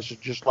sacrifices,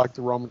 just like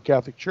the Roman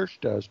Catholic Church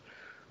does.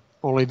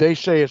 Only they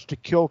say it's to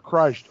kill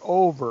Christ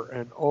over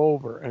and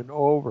over and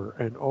over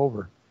and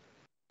over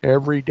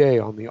every day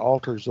on the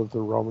altars of the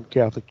Roman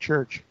Catholic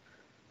Church.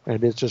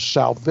 And it's a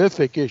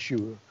salvific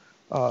issue.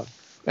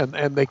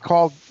 And they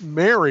called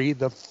Mary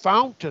the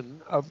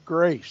fountain of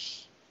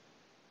grace.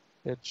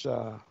 It's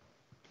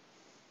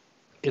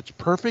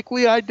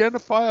perfectly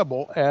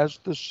identifiable as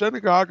the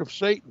synagogue of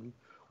Satan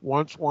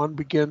once one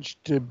begins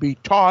to be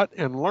taught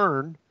and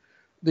learn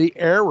the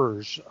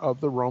errors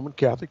of the Roman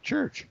Catholic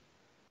Church.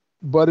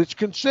 But it's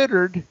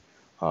considered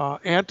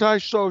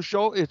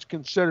antisocial, it's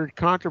considered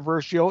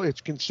controversial, it's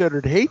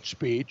considered hate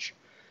speech,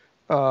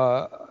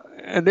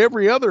 and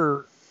every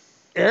other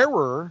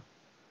error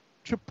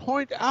to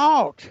point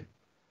out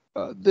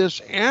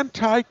this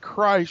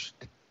antichrist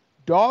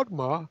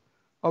dogma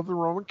of the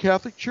Roman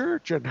Catholic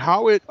Church and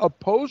how it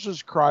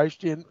opposes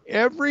Christ in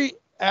every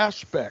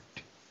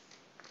aspect.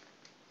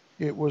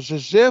 It was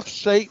as if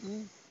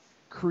Satan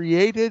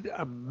created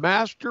a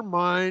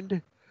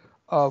mastermind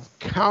of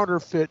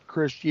counterfeit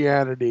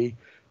Christianity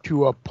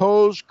to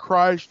oppose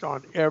Christ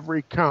on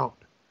every count.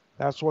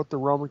 That's what the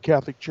Roman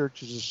Catholic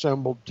Church is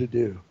assembled to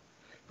do.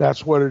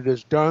 That's what it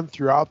has done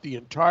throughout the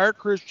entire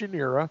Christian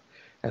era,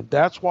 and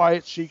that's why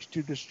it seeks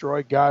to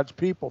destroy God's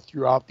people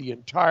throughout the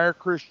entire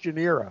Christian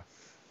era.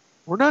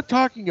 We're not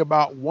talking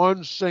about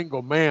one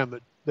single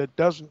man that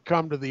doesn't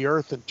come to the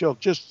earth until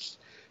just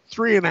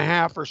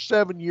 3.5 or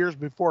 7 years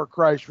before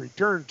Christ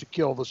returns to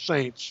kill the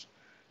saints,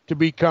 to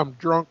become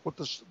drunk with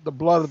the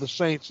blood of the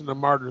saints and the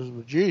martyrs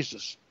of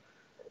Jesus.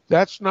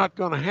 That's not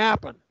going to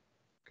happen.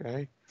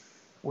 Okay?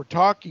 We're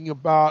talking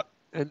about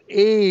an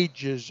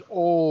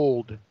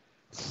ages-old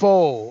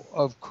foe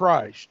of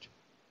Christ,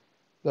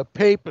 the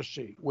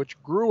papacy,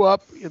 which grew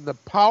up in the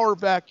power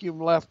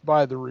vacuum left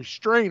by the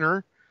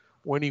restrainer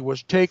when he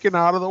was taken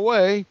out of the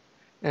way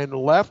and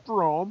left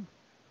Rome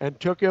and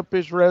took up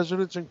his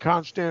residence in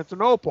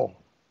Constantinople.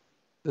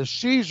 The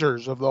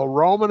Caesars of the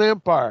Roman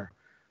Empire.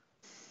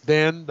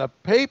 Then the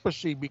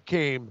papacy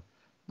became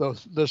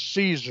the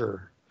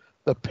Caesar,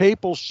 the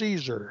papal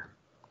Caesar,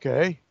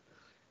 okay?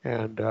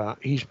 And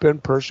he's been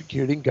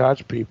persecuting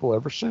God's people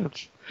ever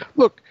since.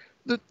 Look,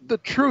 the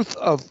truth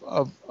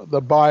of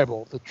the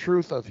Bible, the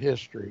truth of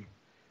history,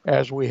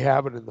 as we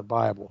have it in the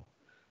Bible,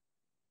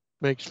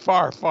 makes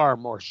far, far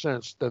more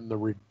sense than the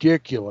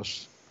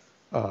ridiculous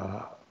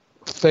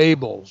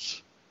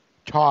fables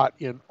taught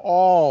in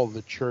all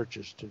the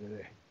churches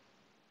today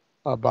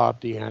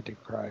about the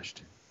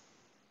Antichrist.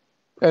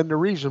 And the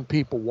reason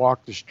people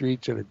walk the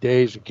streets in a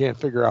daze and can't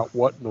figure out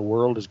what in the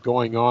world is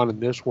going on in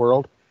this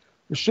world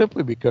is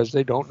simply because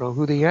they don't know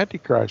who the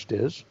Antichrist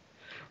is,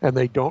 and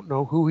they don't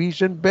know who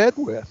he's in bed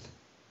with.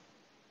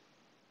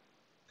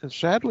 And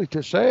sadly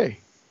to say,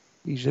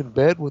 he's in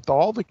bed with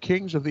all the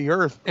kings of the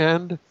earth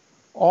and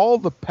all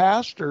the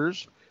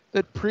pastors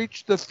that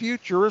preach the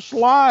futurist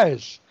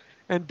lies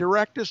and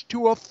direct us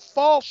to a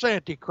false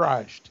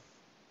Antichrist.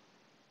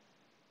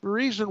 The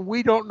reason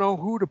we don't know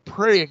who to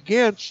pray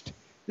against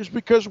is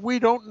because we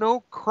don't know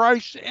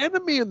Christ's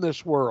enemy in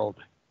this world.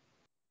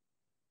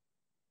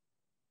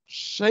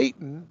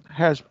 Satan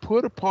has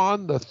put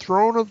upon the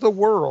throne of the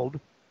world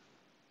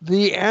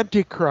the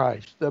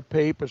Antichrist, the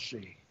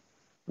papacy,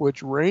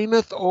 which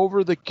reigneth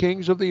over the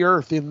kings of the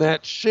earth in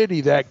that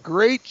city, that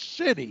great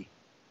city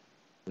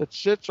that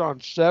sits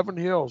on 7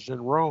 hills in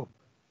Rome.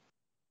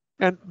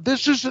 And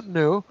this isn't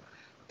new.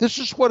 This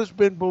is what has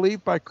been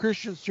believed by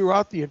Christians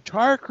throughout the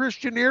entire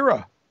Christian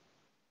era.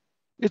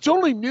 It's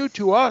only new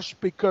to us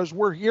because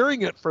we're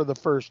hearing it for the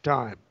first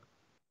time.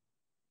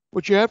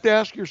 But you have to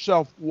ask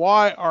yourself,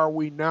 why are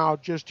we now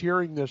just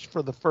hearing this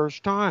for the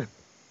first time?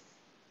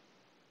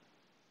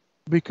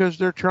 Because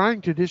they're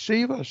trying to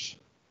deceive us.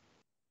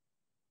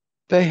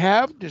 They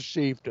have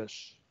deceived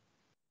us.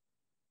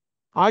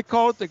 I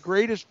call it the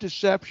greatest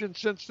deception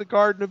since the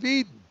Garden of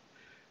Eden,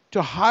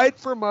 to hide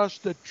from us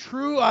the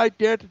true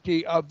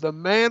identity of the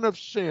man of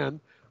sin,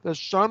 the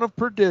son of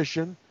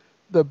perdition,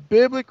 the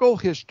biblical,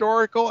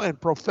 historical, and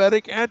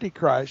prophetic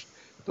Antichrist,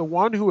 the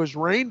one who has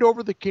reigned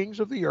over the kings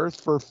of the earth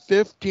for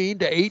 15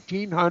 to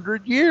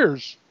 1800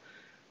 years.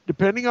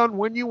 Depending on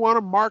when you want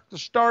to mark the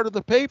start of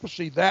the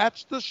papacy,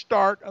 that's the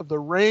start of the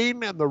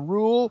reign and the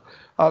rule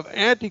of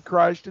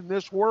Antichrist in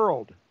this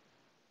world.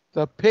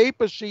 The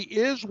papacy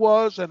is,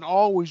 was, and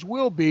always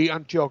will be,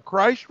 until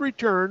Christ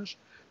returns,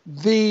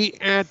 the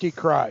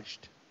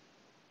Antichrist.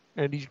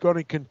 And he's going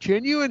to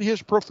continue in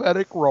his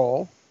prophetic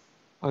role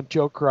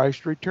until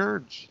Christ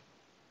returns.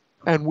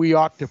 And we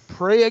ought to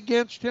pray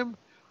against him.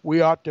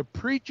 We ought to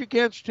preach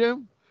against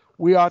him.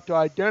 We ought to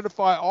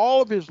identify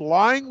all of his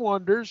lying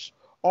wonders,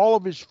 all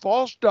of his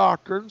false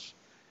doctrines,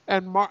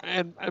 and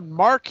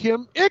mark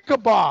him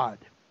Ichabod.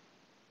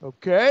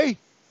 Okay?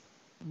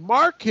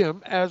 Mark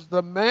him as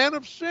the man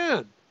of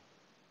sin.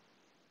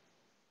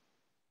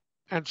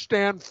 And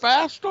stand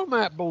fast on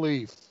that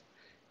belief,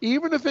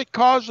 even if it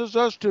causes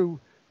us to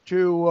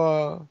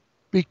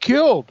be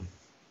killed.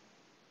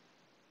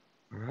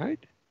 All right?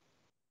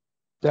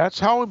 That's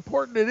how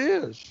important it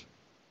is.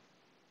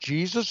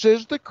 Jesus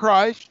is the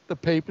Christ. The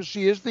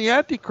papacy is the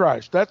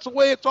Antichrist. That's the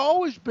way it's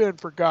always been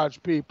for God's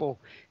people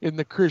in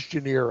the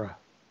Christian era.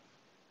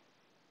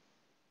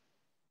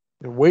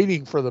 And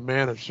waiting for the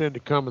man of sin to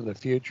come in the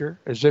future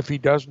as if he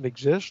doesn't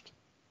exist.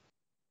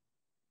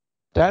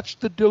 That's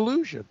the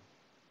delusion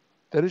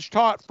that is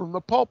taught from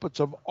the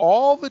pulpits of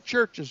all the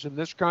churches in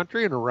this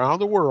country and around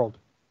the world.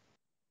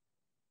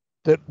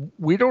 That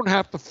we don't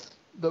have to,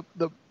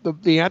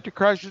 the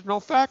Antichrist is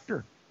no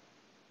factor.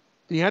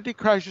 The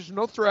Antichrist is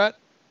no threat.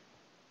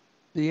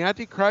 The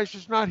Antichrist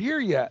is not here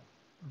yet.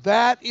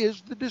 That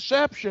is the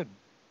deception.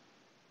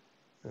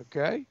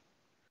 Okay?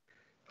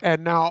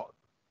 And now,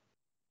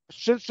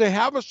 since they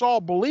have us all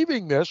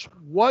believing this,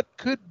 what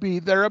could be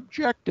their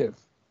objective?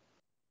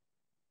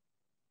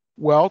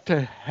 Well, to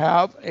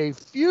have a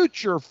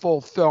future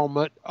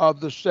fulfillment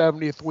of the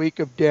 70th week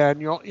of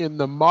Daniel in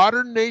the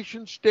modern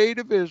nation state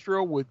of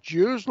Israel, with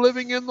Jews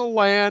living in the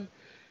land,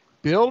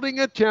 building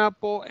a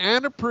temple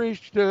and a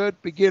priesthood,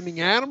 beginning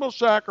animal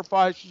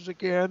sacrifices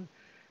again,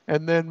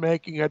 and then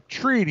making a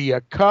treaty,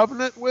 a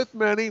covenant with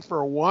many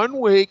for 1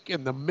 week,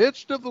 in the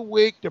midst of the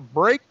week, to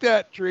break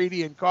that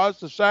treaty and cause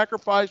the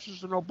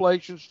sacrifices and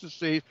oblations to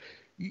cease.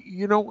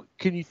 You know,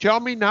 can you tell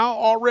me now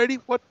already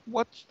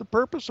what's the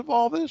purpose of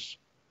all this?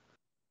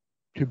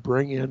 To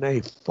bring in a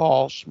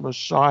false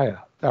Messiah.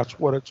 That's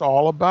what it's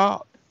all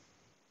about.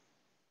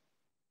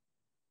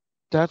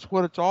 That's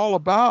what it's all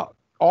about.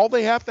 All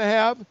they have to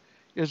have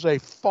is a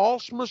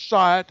false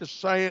Messiah to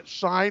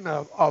sign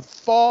a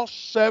false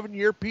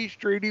 7-year peace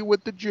treaty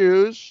with the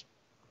Jews,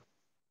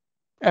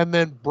 and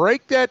then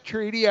break that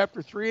treaty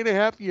after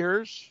 3.5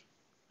 years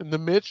in the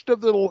midst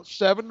of the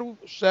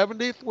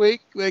 70th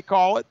week, they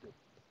call it,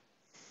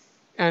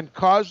 and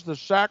cause the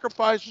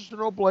sacrifices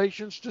and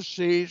oblations to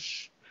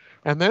cease,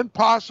 and then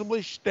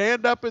possibly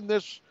stand up in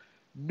this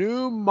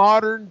new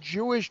modern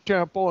Jewish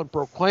temple and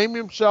proclaim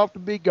himself to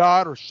be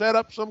God, or set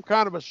up some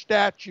kind of a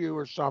statue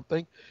or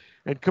something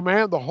and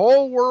command the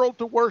whole world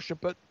to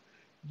worship it.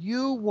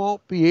 You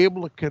won't be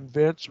able to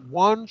convince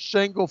one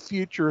single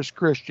futurist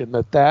Christian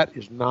that that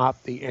is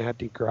not the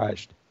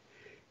Antichrist.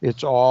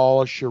 It's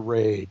all a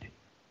charade.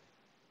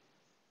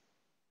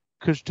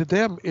 Because to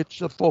them, it's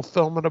the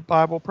fulfillment of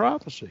Bible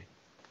prophecy.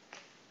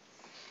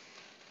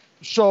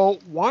 So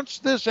once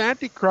this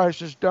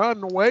Antichrist is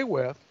done away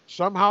with,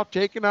 somehow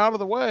taken out of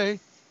the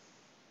way,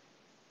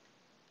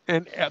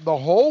 and the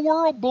whole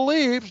world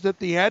believes that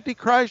the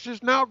Antichrist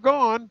is now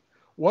gone,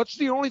 what's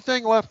the only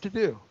thing left to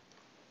do?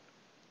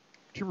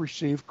 To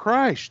receive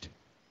Christ.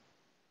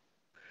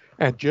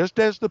 And just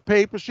as the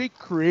papacy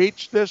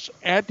creates this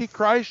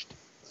Antichrist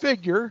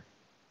figure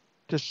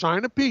to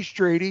sign a peace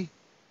treaty,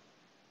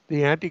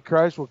 the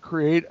Antichrist will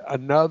create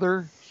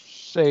another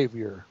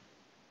Savior.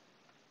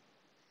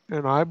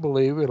 And I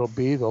believe it'll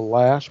be the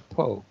last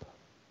Pope.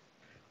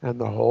 And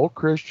the whole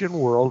Christian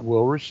world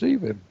will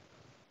receive him.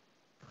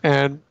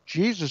 And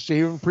Jesus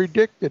even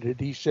predicted it.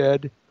 He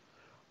said,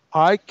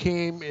 I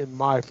came in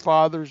my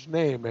Father's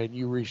name, and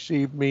you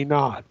received me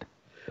not.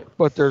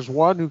 But there's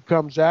one who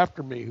comes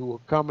after me, who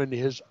will come in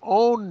his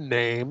own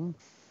name,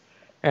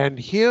 and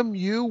him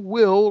you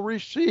will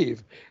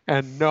receive.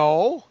 And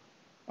no,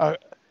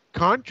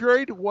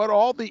 contrary to what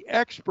all the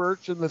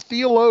experts and the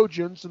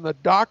theologians and the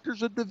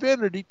doctors of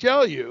divinity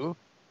tell you,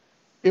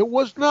 it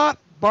was not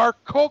Bar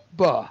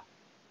Kokhba.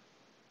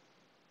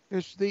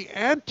 It's the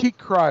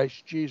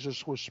Antichrist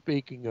Jesus was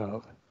speaking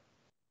of.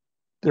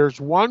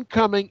 There's one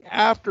coming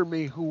after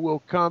me who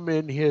will come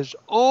in his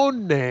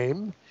own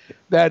name,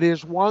 that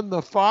is one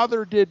the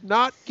Father did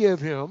not give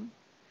him.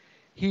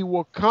 He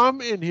will come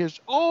in his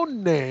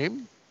own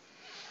name,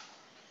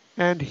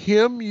 and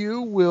him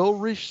you will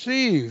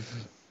receive.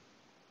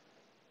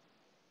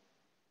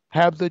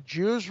 Have the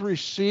Jews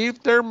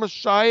received their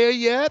Messiah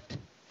yet?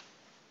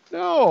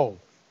 No.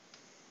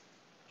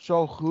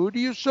 So who do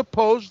you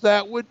suppose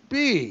that would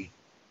be?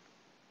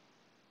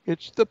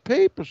 It's the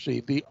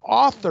papacy, the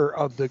author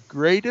of the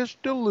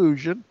greatest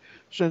delusion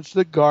since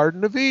the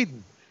Garden of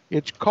Eden.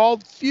 It's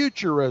called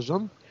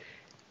futurism.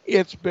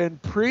 It's been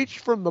preached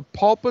from the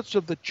pulpits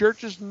of the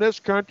churches in this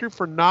country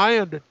for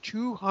nigh unto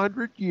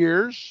 200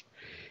 years,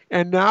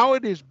 and now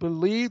it is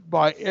believed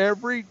by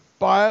every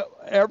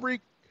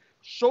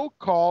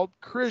so-called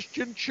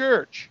Christian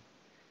church.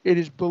 It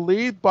is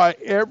believed by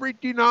every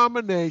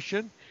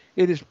denomination.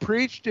 It is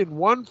preached in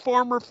one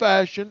form or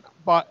fashion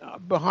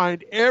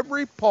behind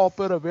every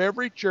pulpit of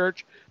every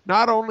church,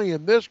 not only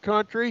in this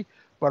country,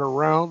 but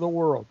around the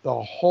world.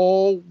 The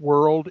whole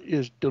world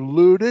is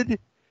deluded.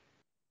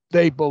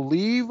 They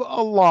believe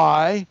a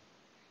lie,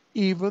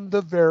 even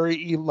the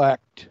very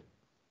elect.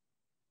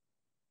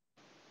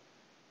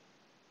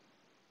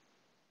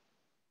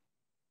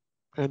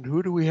 And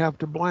who do we have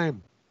to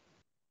blame?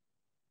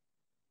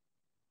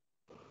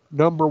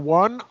 Number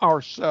one,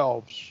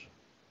 ourselves.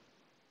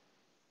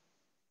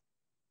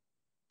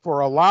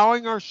 For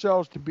allowing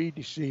ourselves to be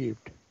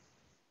deceived.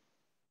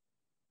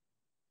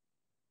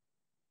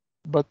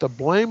 But the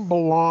blame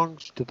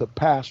belongs to the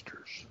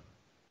pastors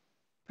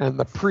and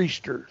the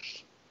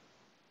priesters,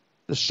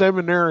 the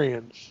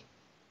seminarians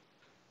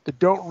that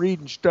don't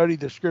read and study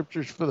the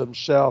scriptures for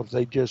themselves.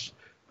 They just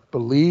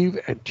believe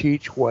and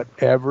teach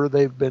whatever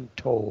they've been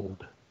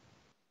told.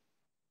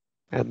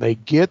 And they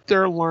get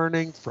their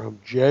learning from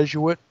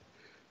Jesuit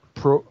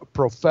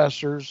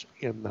professors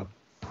in the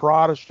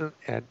Protestant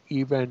and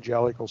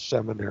evangelical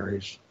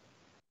seminaries.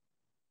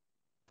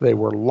 They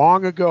were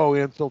long ago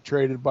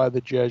infiltrated by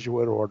the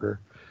Jesuit order,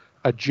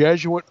 a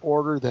Jesuit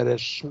order that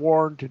has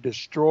sworn to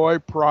destroy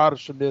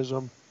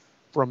Protestantism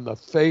from the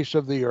face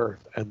of the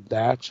earth. And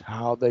that's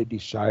how they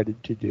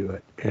decided to do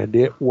it. And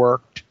it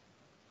worked.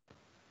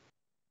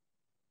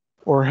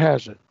 Or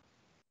has it?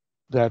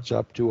 That's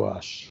up to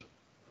us.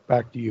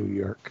 Back to you,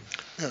 Jörg.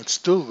 Yeah, it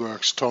still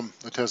works, Tom.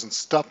 It hasn't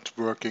stopped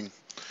working.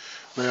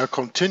 They are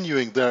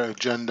continuing their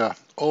agenda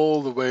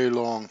all the way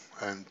along,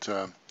 and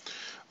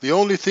the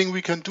only thing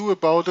we can do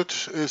about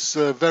it is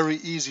a very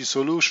easy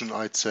solution,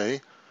 I'd say,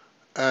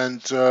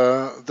 and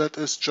that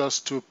is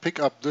just to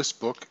pick up this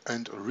book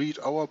and read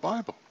our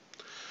Bible.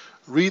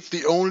 Read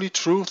the only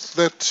truth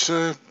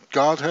that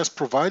God has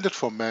provided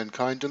for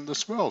mankind in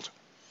this world.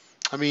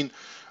 I mean,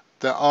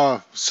 there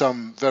are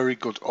some very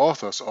good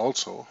authors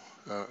also,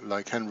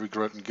 like Henry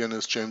Gretton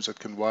Guinness, James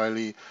Atkin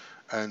Wiley,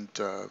 and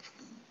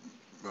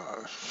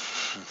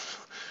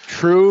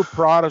true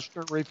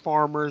Protestant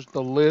reformers.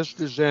 The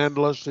list is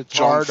endless. It's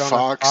John hard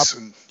Fox,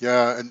 on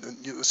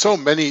and so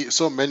many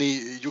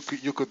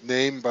you could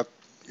name, but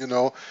you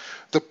know,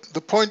 the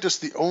point is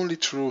the only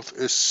truth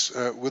is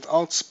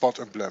without spot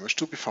and blemish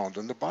to be found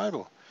in the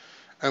Bible,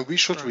 and we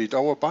should read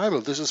our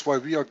Bible. This is why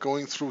we are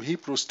going through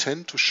Hebrews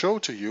 10 to show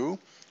to you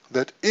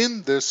that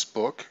in this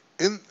book,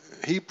 in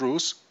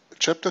Hebrews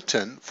chapter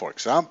 10, for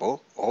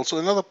example, also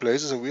in other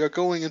places, and we are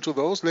going into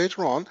those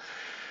later on,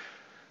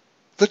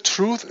 the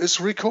truth is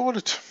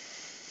recorded.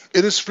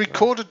 It is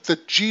recorded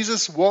that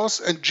Jesus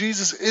was and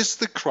Jesus is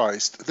the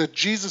Christ, that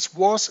Jesus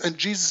was and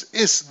Jesus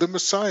is the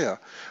Messiah,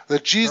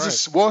 that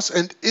Jesus was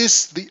and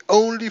is the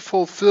only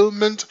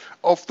fulfillment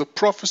of the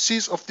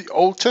prophecies of the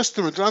Old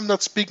Testament. And I'm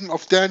not speaking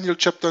of Daniel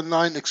chapter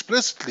 9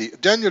 explicitly.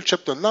 Daniel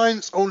chapter 9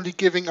 is only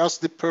giving us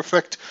the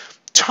perfect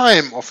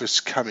time of his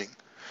coming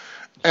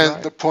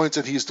and the points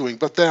that he's doing.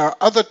 But there are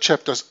other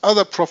chapters,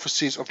 other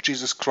prophecies of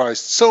Jesus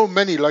Christ, so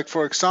many, like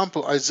for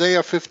example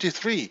Isaiah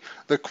 53,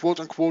 the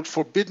quote-unquote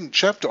forbidden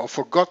chapter or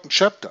forgotten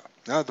chapter.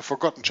 The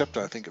forgotten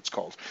chapter, I think it's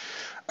called.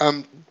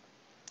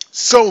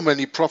 So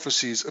many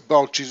prophecies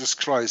about Jesus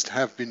Christ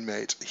have been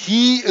made.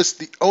 He is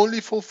the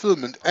only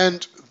fulfillment,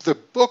 and the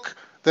book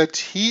that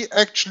he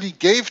actually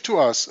gave to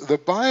us, the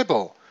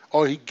Bible,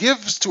 or he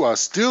gives to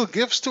us, still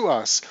gives to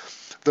us,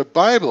 the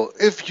Bible,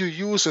 if you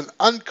use an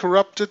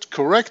uncorrupted,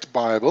 correct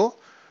Bible,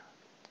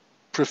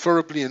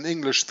 preferably in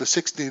English, the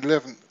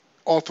 1611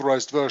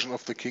 authorized version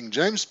of the King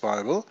James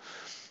Bible,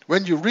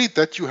 when you read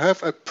that, you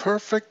have a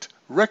perfect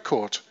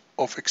record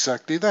of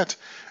exactly that.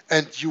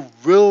 And you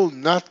will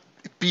not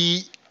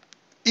be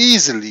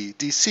easily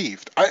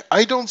deceived.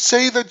 I don't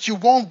say that you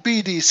won't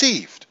be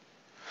deceived,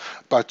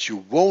 but you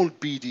won't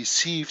be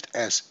deceived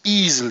as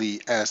easily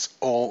as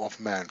all of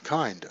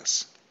mankind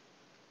is.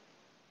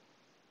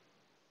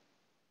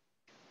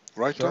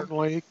 Right, Tom?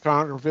 Certainly,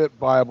 counterfeit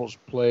Bibles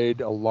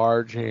played a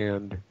large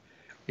hand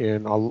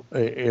in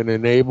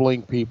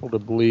enabling people to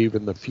believe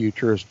in the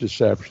futurist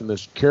deception,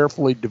 this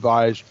carefully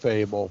devised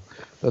fable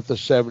that the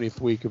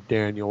 70th week of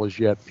Daniel is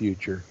yet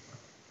future.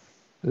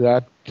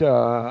 That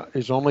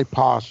is only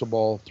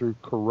possible through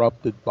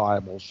corrupted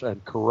Bibles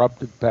and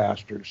corrupted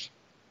pastors.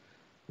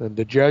 And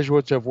the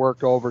Jesuits have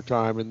worked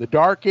overtime. In the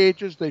Dark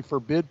Ages, they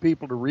forbid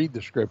people to read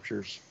the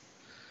Scriptures.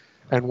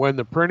 And when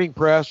the printing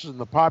press and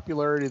the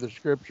popularity of the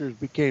Scriptures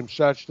became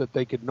such that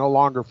they could no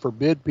longer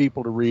forbid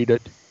people to read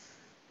it,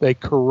 they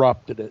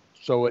corrupted it.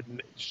 So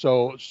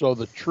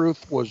the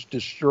truth was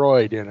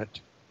destroyed in it.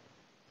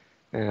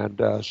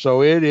 And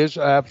so it is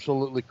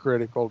absolutely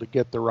critical to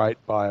get the right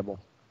Bible.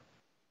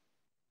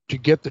 to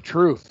get the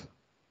truth.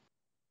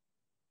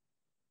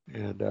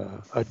 And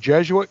a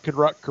Jesuit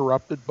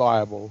corrupted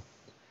Bible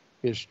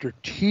is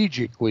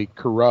strategically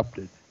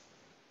corrupted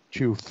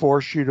to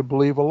force you to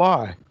believe a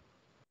lie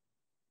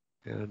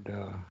and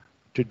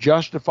to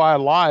justify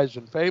lies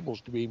and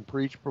fables to being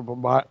preached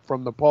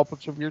from the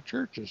pulpits of your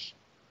churches.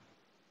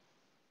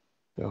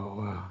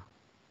 So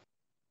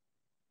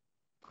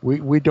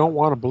we don't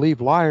want to believe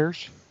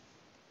liars.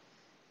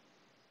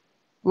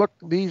 Look,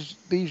 these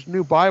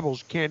new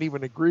Bibles can't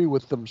even agree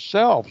with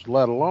themselves,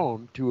 let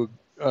alone to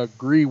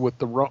agree with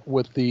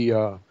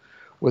the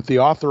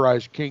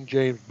authorized King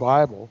James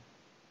Bible.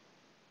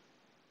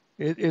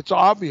 It's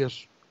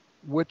obvious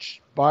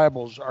which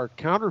Bibles are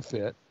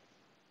counterfeit.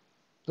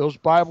 Those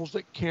Bibles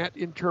that can't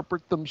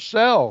interpret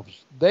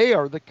themselves, they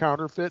are the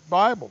counterfeit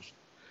Bibles.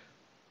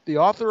 The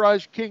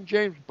authorized King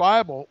James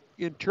Bible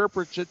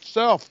interprets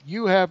itself.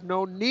 You have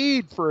no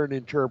need for an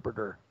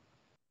interpreter.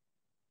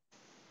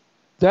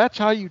 That's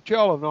how you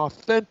tell an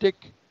authentic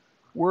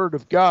Word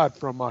of God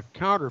from a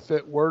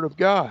counterfeit Word of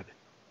God.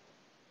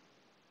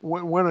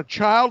 When a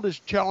child is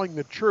telling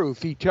the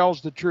truth, he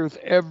tells the truth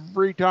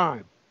every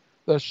time,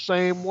 the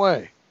same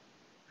way.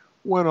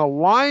 When a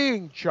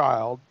lying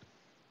child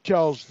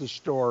tells the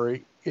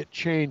story, it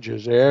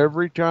changes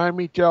every time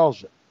he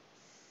tells it.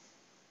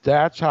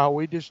 That's how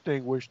we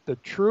distinguish the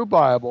true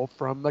Bible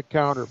from the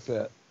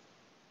counterfeit.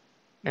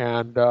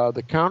 And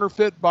the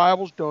counterfeit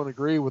Bibles don't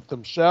agree with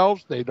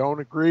themselves. They don't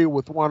agree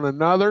with one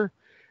another.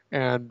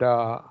 And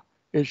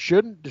it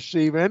shouldn't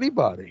deceive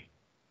anybody.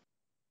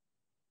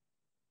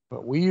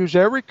 But we use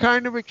every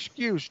kind of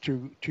excuse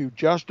to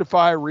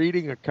justify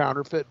reading a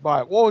counterfeit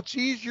Bible. Well, it's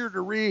easier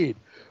to read.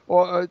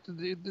 Well,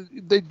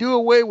 they do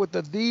away with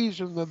the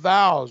these and the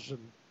thous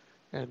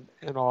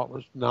and all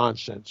this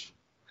nonsense.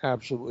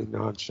 Absolutely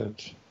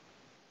nonsense.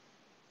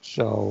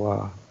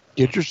 So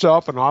get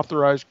yourself an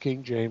authorized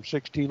King James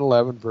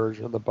 1611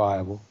 version of the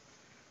Bible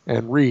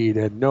and read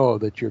and know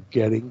that you're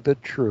getting the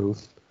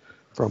truth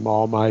from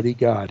Almighty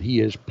God.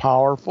 He is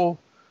powerful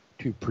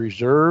to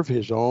preserve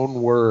His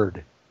own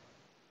word,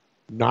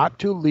 not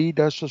to lead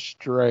us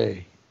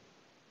astray.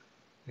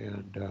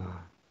 And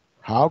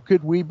how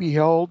could we be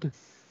held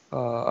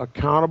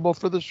accountable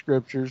for the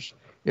Scriptures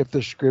if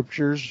the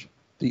Scriptures,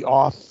 the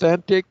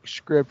authentic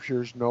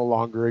Scriptures, no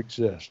longer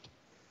exist?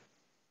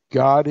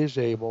 God is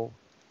able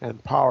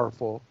and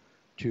powerful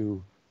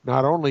to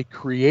not only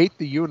create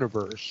the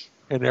universe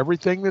and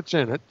everything that's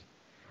in it,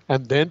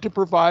 and then to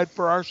provide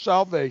for our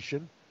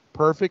salvation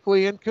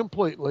perfectly and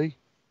completely,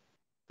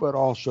 but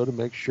also to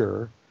make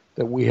sure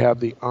that we have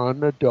the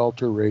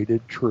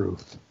unadulterated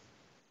truth.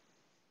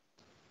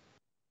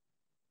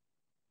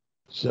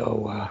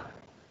 So,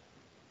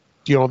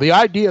 the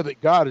idea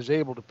that God is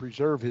able to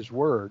preserve His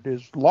word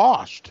is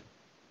lost.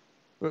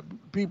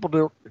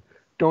 People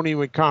don't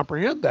even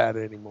comprehend that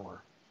anymore.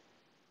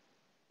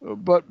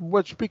 But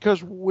what's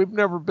because we've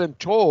never been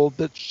told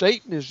that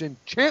Satan is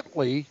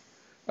intently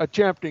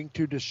attempting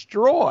to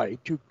destroy,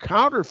 to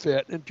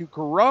counterfeit, and to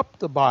corrupt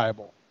the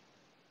Bible.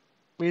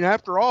 I mean,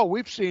 after all,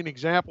 we've seen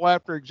example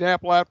after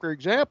example after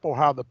example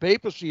how the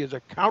papacy is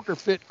a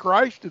counterfeit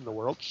Christ in the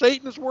world.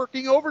 Satan is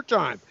working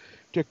overtime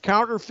to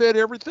counterfeit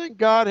everything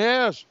God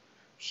has.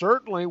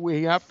 Certainly,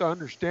 we have to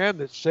understand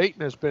that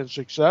Satan has been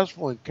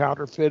successful in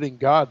counterfeiting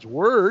God's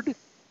word.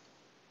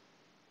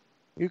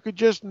 You could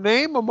just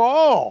name them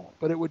all,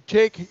 but it would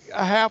take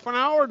a half an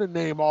hour to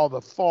name all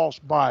the false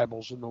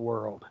Bibles in the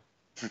world.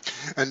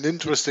 And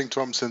interesting,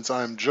 Tom, since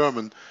I'm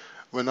German,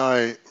 when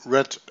I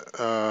read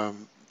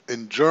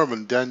in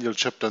German Daniel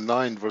chapter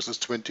 9, verses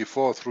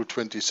 24 through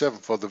 27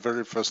 for the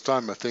very first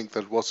time, I think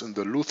that was in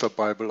the Luther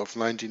Bible of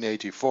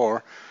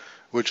 1984,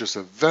 which is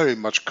a very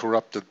much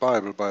corrupted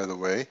Bible, by the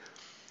way.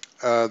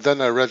 Then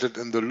I read it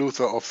in the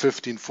Luther of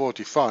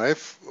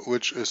 1545,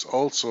 which is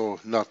also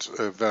not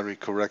a very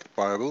correct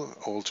Bible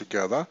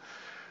altogether.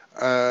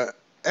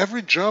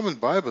 Every German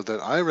Bible that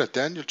I read,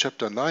 Daniel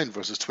chapter 9,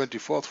 verses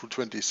 24 through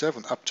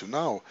 27 up to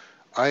now,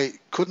 I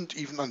couldn't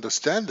even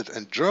understand it.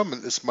 And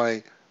German is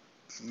my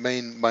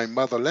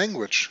mother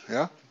language,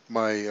 yeah,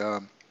 my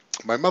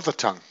mother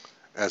tongue,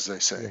 as they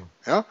say,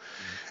 yeah.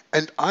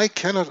 And I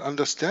cannot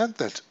understand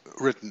that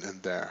written in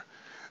there.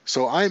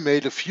 So I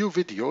made a few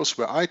videos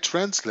where I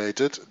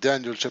translated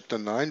Daniel chapter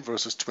 9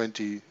 verses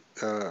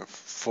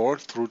 24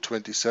 through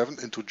 27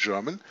 into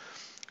German,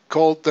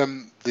 called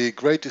them the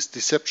greatest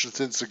deception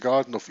since the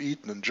Garden of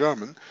Eden in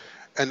German,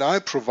 and I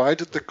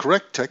provided the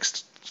correct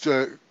text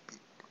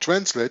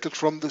translated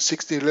from the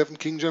 1611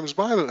 King James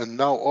Bible, and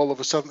now all of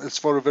a sudden it's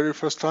for the very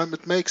first time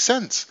it makes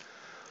sense.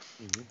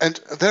 And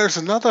there's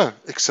another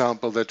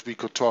example that we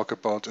could talk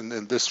about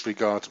in this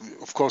regard.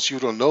 Of course, you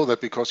don't know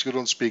that because you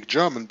don't speak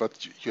German,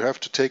 but you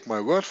have to take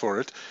my word for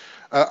it.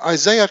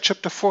 Isaiah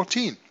chapter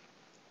 14.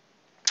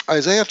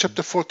 Isaiah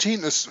chapter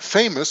 14 is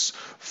famous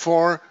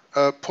for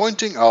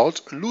pointing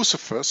out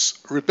Lucifer's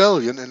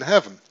rebellion in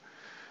heaven.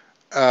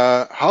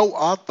 How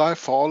art thou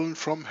fallen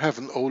from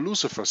heaven, O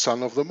Lucifer,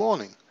 son of the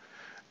morning?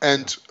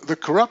 And the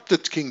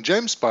corrupted King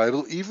James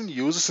Bible even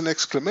uses an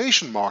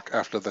exclamation mark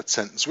after that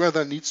sentence, where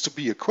there needs to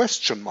be a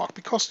question mark,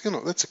 because,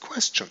 that's a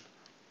question.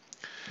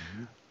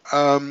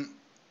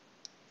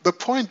 The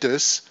point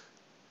is,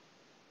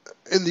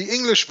 in the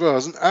English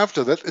version,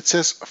 after that, it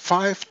says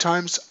 5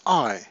 times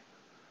I.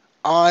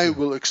 I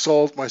will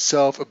exalt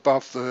myself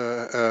above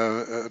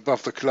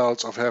the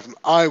clouds of heaven.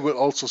 I will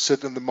also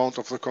sit in the mount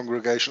of the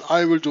congregation.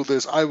 I will do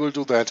this. I will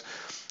do that.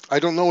 I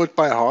don't know it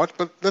by heart,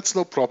 but that's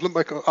no problem.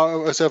 I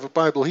always have a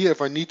Bible here.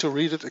 If I need to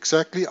read it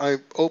exactly, I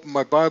open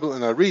my Bible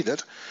and I read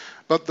it.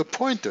 But the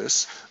point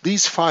is,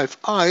 these 5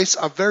 I's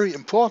are very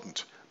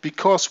important,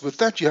 because with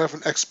that you have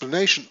an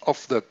explanation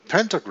of the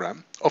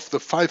pentagram, of the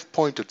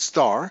 5-pointed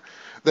star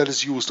that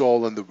is used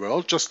all in the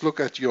world. Just look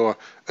at your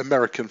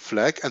American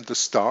flag and the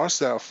stars.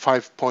 There are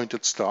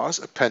 5-pointed stars,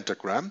 a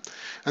pentagram,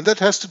 and that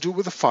has to do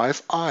with the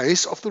 5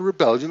 eyes of the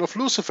rebellion of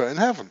Lucifer in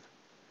heaven.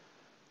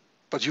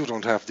 But you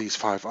don't have these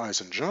 5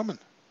 eyes in German.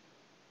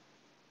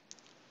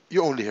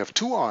 You only have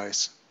 2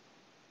 eyes.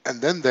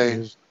 And then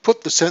they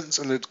put the sentence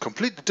in a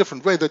completely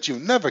different way that you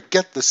never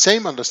get the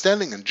same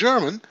understanding in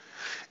German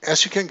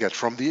as you can get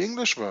from the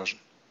English version.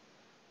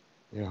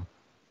 Yeah.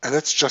 And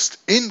that's just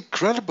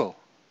incredible.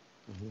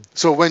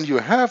 So when you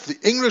have the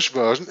English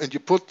version and you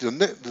put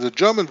the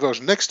German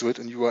version next to it,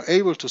 and you are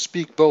able to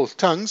speak both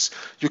tongues,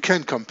 you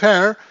can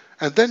compare,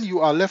 and then you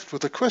are left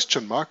with a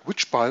question mark: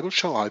 which Bible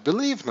shall I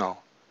believe now?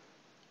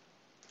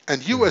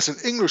 And you, as an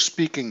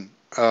English-speaking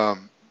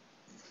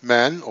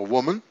man or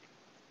woman,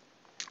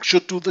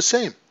 should do the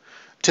same.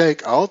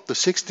 Take out the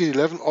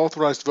 1611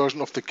 authorized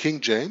version of the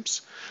King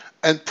James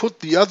and put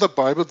the other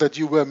Bible that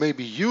you were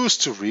maybe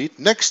used to read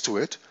next to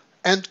it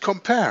and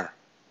compare.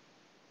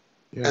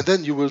 Yeah. And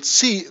then you will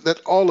see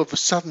that all of a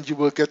sudden you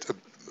will get a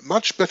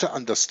much better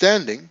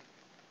understanding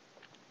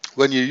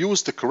when you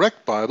use the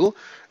correct Bible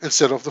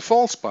instead of the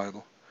false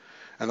Bible.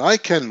 And I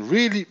can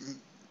really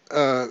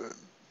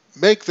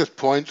make that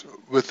point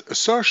with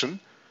assertion,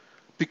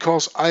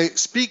 because I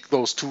speak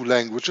those 2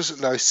 languages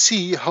and I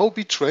see how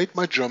betrayed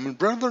my German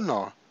brethren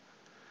are.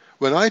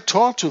 When I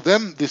taught to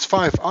them these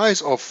 5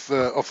 eyes of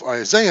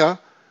Isaiah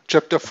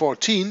chapter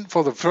 14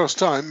 for the first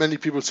time, many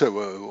people say,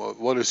 well,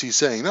 what is he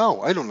saying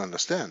now? I don't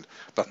understand.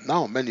 But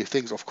now many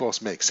things, of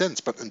course, make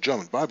sense. But in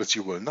German Bibles,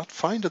 you will not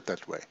find it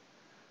that way.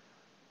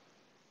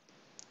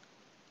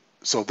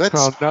 So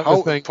that's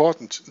how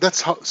important.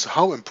 That's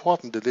how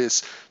important it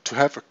is to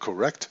have a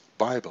correct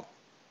Bible.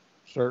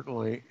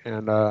 Certainly.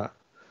 And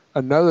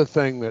another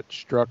thing that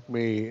struck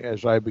me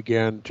as I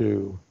began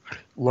to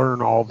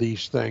learn all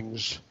these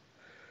things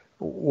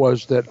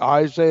was that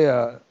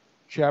Isaiah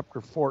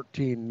chapter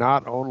 14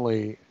 not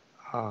only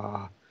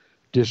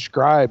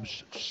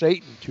describes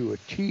Satan to a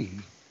T,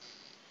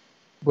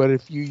 but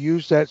if you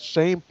use that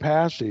same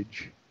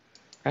passage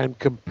and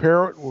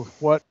compare it with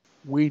what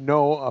we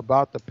know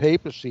about the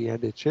papacy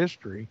and its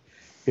history,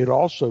 it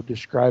also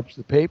describes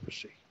the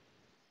papacy.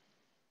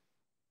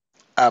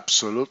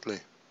 Absolutely.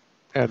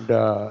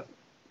 And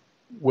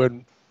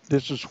when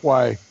this is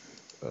why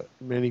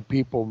many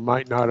people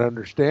might not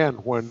understand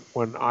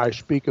when I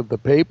speak of the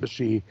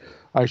papacy,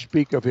 I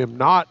speak of him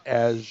not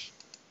as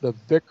the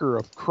vicar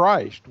of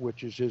Christ,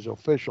 which is his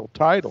official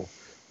title,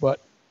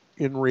 but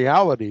in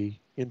reality,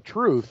 in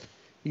truth,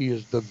 he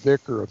is the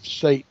vicar of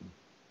Satan.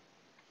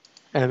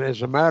 And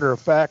as a matter of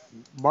fact,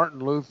 Martin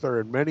Luther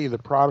and many of the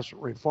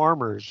Protestant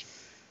reformers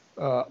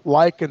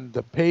likened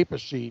the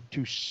papacy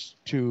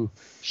to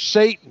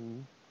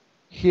Satan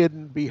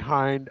hidden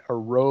behind a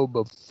robe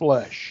of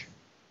flesh.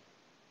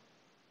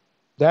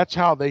 That's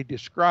how they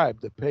describe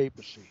the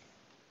papacy.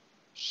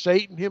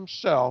 Satan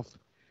himself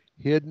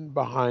hidden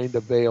behind a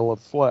veil of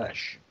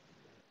flesh.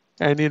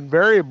 And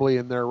invariably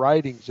in their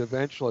writings,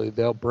 eventually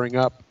they'll bring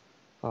up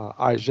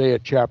Isaiah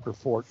chapter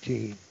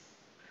 14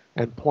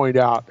 and point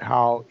out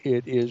how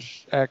it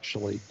is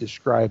actually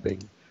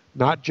describing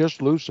not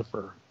just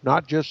Lucifer,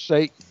 not just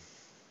Satan,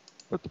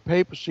 but the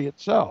papacy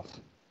itself.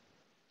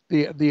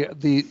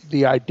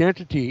 The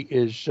identity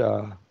is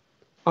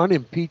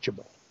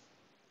unimpeachable.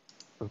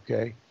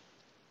 Okay?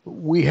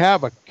 We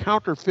have a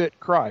counterfeit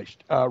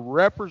Christ, a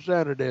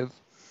representative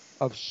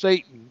of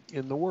Satan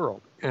in the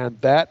world, and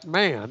that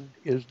man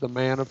is the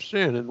man of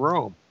sin in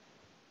Rome.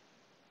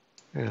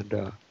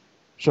 And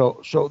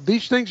so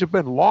these things have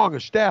been long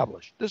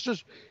established.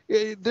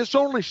 This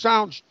only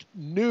sounds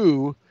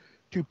new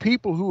to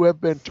people who have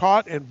been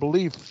taught and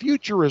believe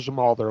futurism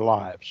all their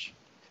lives.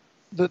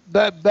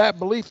 That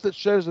belief that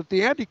says that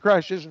the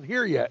Antichrist isn't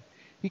here yet.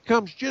 He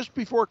comes just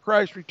before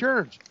Christ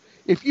returns.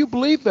 If you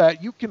believe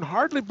that, you can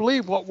hardly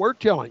believe what we're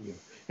telling you,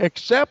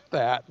 except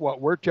that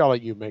what we're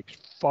telling you makes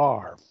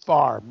far,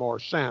 far more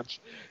sense.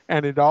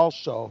 And it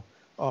also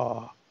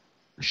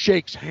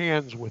shakes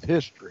hands with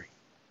history.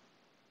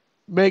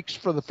 Makes,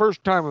 for the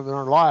first time in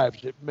our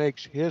lives, it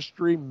makes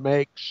history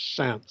make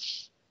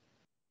sense.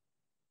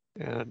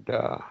 And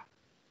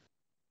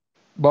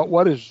but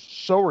what is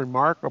so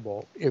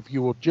remarkable, if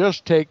you will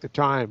just take the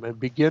time and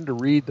begin to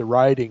read the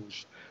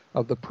writings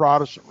of the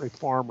Protestant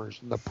reformers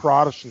and the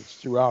Protestants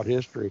throughout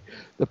history,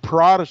 the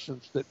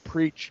Protestants that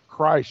preached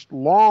Christ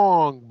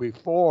long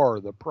before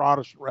the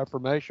Protestant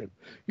Reformation,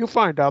 you'll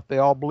find out they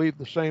all believe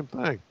the same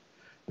thing.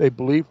 They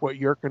believe what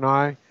Yerk and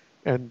I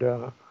and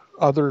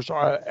others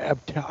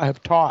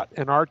have taught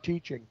and are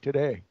teaching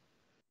today.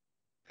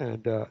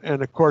 And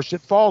of course,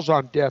 it falls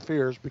on deaf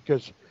ears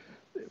because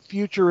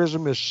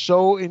futurism is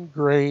so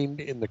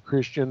ingrained in the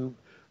Christian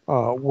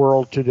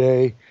world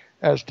today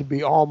as to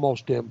be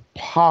almost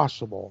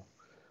impossible.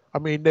 I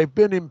mean, they've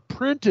been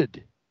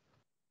imprinted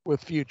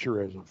with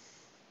futurism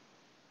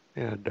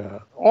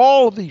and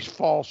all of these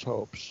false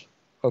hopes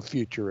of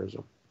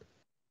futurism,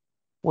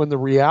 when the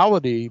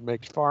reality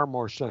makes far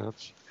more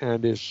sense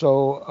and is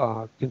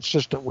so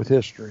consistent with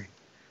history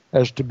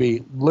as to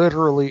be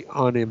literally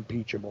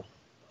unimpeachable.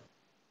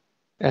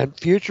 And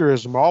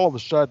futurism all of a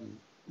sudden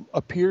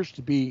appears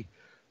to be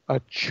a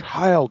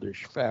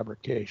childish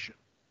fabrication,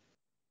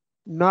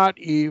 not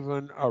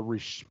even a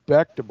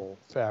respectable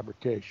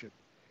fabrication.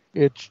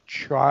 It's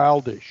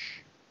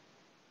childish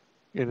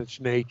in its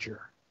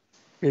nature.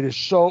 It is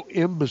so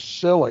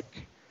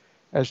imbecilic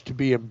as to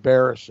be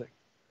embarrassing.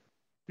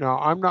 Now,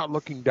 I'm not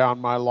looking down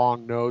my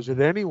long nose at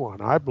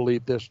anyone. I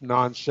believe this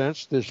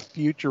nonsense, this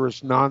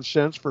futurist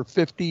nonsense for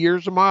 50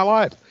 years of my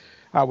life.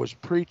 I was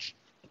preached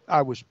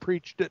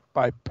it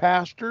by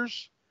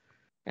pastors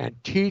and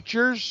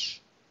teachers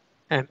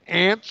and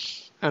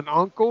aunts and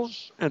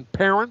uncles and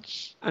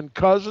parents and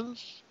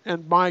cousins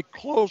and my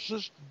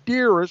closest,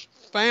 dearest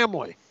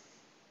family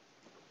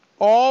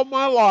all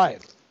my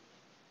life.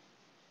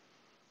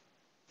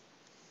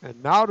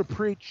 And now to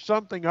preach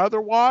something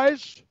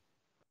otherwise,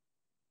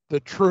 the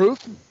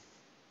truth,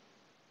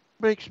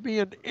 makes me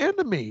an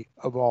enemy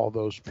of all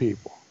those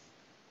people.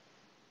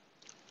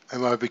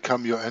 Am I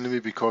become your enemy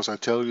because I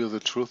tell you the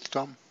truth,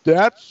 Tom?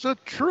 That's the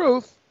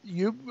truth.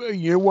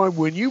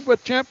 When you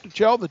attempt to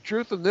tell the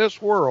truth in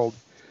this world,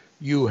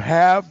 you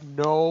have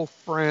no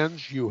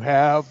friends, you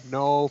have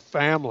no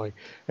family,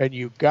 and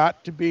you've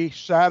got to be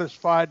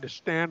satisfied to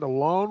stand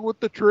alone with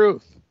the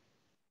truth.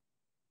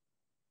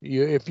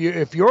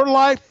 If your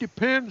life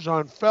depends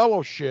on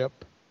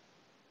fellowship,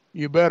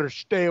 you better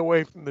stay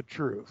away from the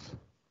truth.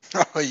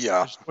 Oh,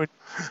 yeah.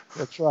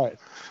 That's right.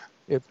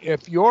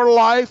 If your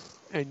life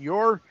and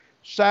your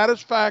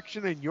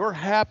satisfaction and your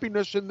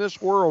happiness in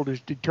this world is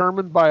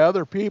determined by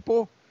other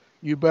people,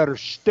 you better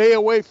stay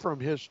away from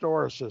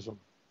historicism.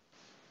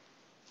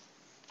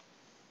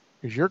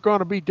 Because you're going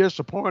to be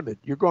disappointed.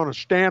 You're going to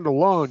stand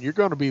alone. You're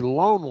going to be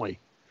lonely.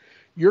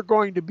 You're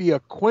going to be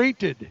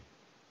acquainted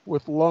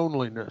with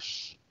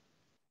loneliness.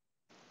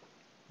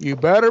 You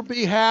better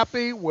be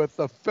happy with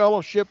the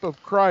fellowship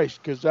of Christ,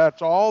 because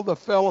that's all the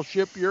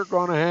fellowship you're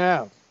going to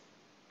have.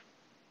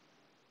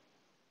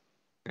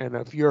 And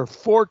if you're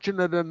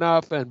fortunate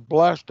enough and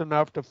blessed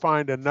enough to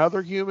find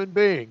another human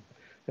being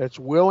that's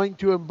willing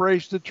to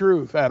embrace the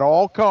truth at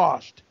all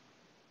cost,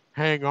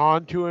 hang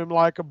on to him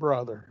like a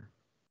brother.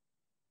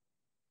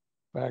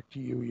 Back to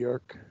you,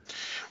 Yerk.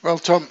 Well,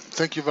 Tom,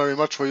 thank you very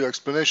much for your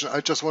explanation.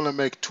 I just want to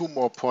make two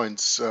more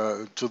points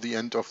to the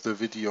end of the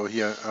video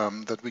here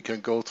that we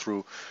can go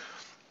through.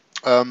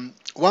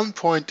 One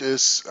point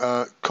is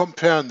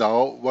compare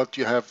now what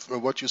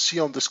you see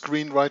on the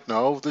screen right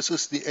now. This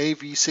is the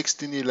AV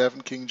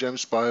 1611 King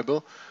James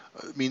Bible.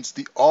 Means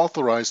the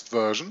authorized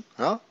version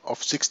of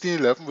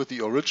 1611 with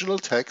the original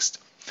text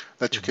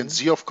that you can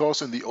see, of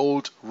course, in the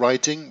old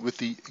writing with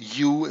the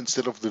U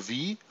instead of the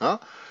V.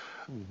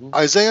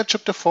 Isaiah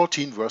chapter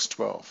 14, verse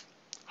 12.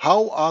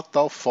 How art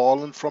thou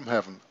fallen from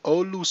heaven, O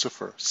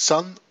Lucifer,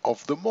 son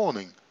of the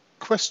morning?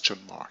 Question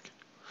mark.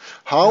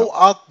 How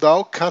art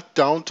thou cut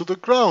down to the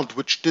ground,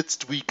 which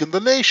didst weaken the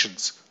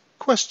nations?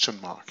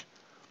 Question mark.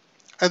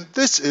 And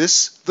this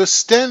is the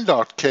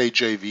standard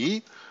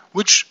KJV,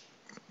 which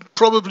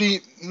probably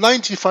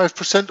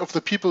 95% of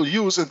the people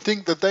use and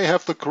think that they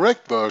have the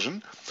correct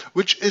version,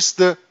 which is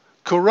the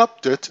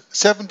corrupted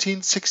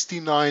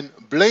 1769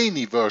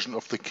 Blaney version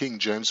of the King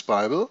James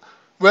Bible,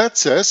 where it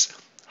says,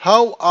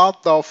 how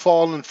art thou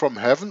fallen from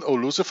heaven, O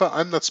Lucifer?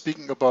 I'm not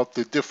speaking about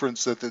the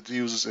difference that it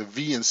uses a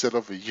V instead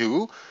of a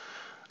U.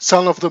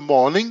 Son of the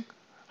morning,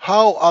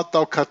 how art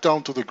thou cut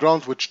down to the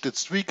ground, which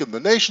didst weaken the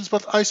nations?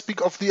 But I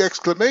speak of the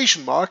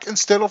exclamation mark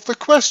instead of the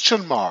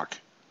question mark.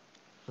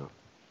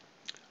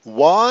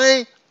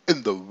 Why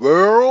in the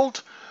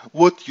world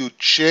would you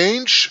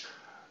change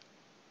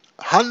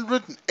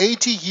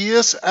 180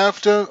 years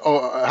after,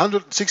 or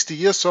 160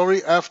 years,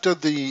 sorry, after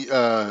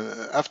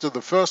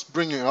the first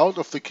bringing out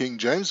of the King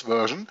James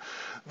Version,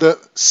 the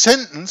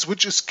sentence,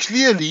 which is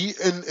clearly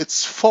in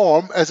its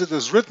form as it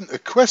is written, a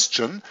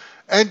question,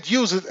 and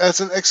use it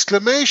as an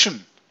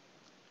exclamation?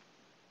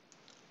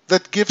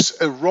 That gives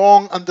a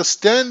wrong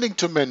understanding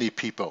to many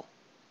people,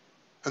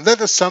 and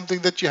that is something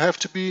that you have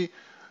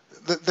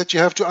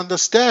to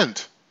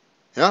understand.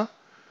 Yeah.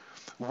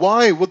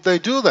 Why would they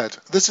do that?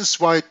 This is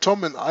why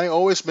Tom and I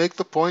always make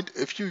the point,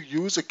 if you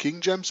use a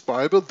King James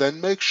Bible, then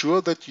make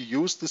sure that you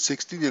use the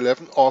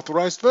 1611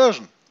 authorized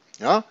version.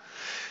 Yeah?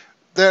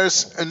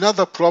 There's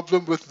another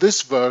problem with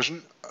this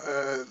version,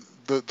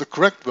 the the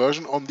correct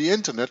version on the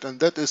internet, and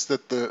that is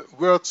that the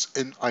words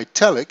in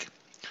italic,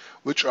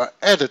 which are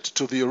added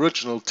to the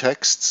original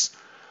texts,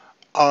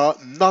 are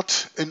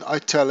not in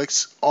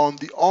italics on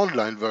the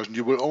online version.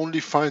 You will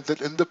only find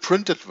that in the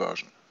printed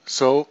version.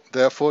 So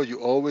therefore you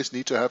always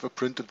need to have a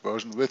printed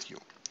version with you.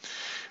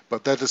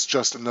 But that is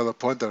just another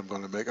point that I'm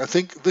going to make. I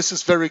think this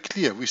is very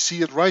clear. We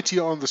see it right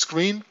here on the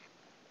screen.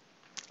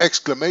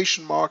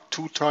 Exclamation mark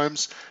 2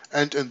 times,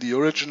 and in the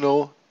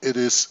original it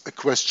is a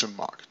question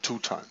mark 2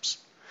 times.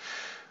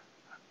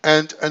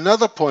 And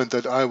another point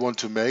that I want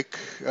to make,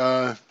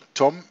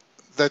 Tom,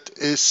 that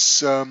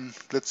is,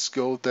 let's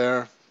go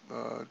there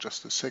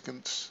just a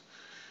second.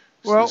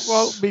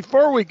 Well,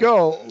 before we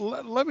go,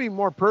 let me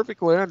more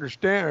perfectly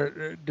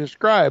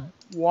describe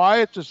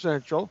why it's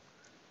essential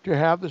to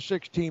have the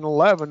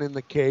 1611 in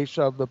the case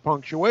of the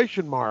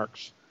punctuation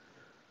marks.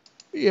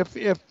 If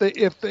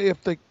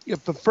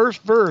the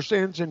first verse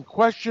ends in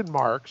question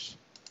marks,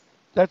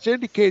 that's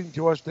indicating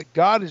to us that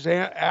God is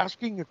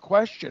asking a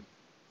question.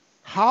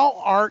 How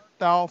art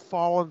thou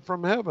fallen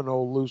from heaven,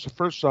 O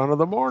Lucifer, son of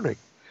the morning?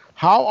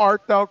 How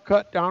art thou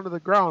cut down to the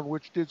ground,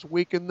 which didst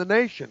weaken the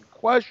nation?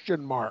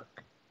 Question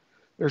mark.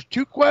 There's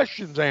 2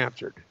 questions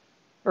answered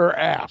or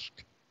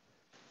asked,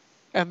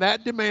 and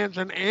that demands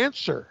an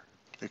answer.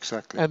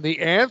 Exactly. And the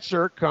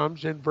answer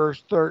comes in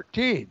verse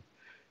 13.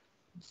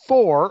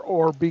 For,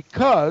 or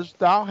because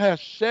thou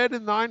hast said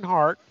in thine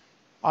heart,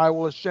 I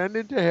will ascend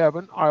into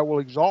heaven, I will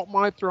exalt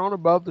my throne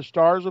above the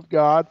stars of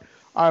God,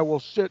 I will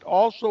sit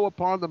also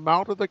upon the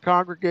mount of the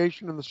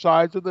congregation in the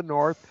sides of the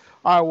north,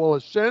 I will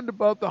ascend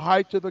above the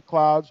heights of the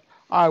clouds,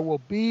 I will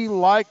be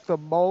like the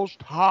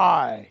Most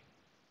High.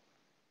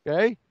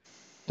 Okay?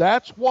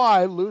 That's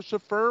why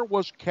Lucifer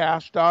was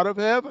cast out of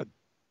heaven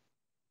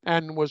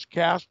and was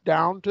cast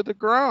down to the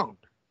ground,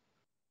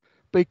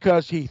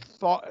 because he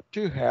thought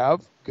to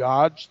have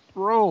God's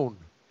throne.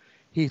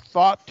 He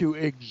thought to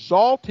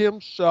exalt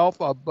himself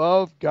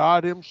above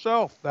God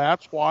himself.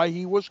 That's why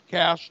he was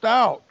cast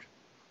out.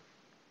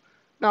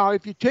 Now,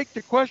 if you take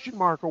the question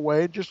mark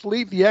away and just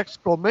leave the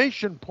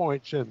exclamation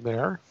points in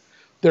there,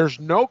 there's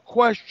no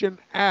question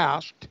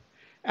asked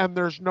and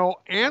there's no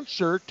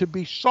answer to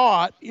be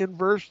sought in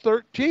verse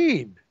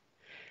 13.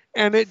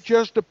 And it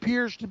just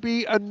appears to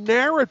be a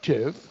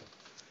narrative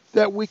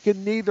that we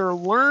can neither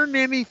learn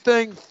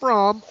anything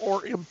from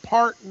or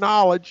impart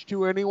knowledge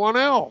to anyone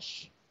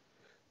else.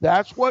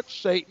 That's what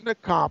Satan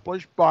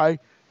accomplished by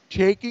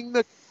taking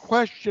the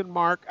question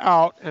mark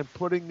out and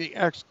putting the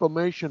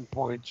exclamation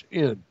points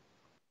in.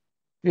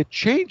 It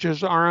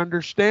changes our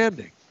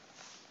understanding.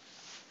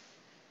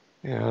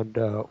 And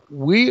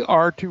we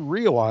are to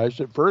realize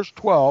that verse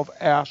 12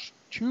 asks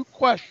 2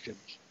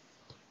 questions,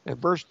 and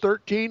verse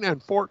 13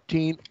 and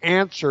 14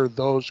 answer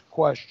those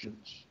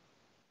questions.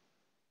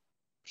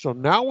 So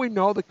now we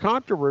know the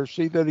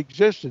controversy that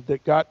existed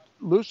that got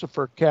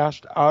Lucifer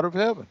cast out of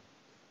heaven,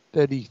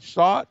 that he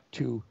sought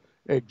to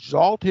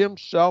exalt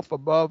himself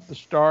above the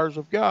stars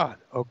of God.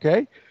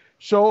 Okay?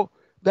 So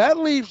that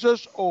leaves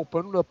us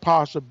open the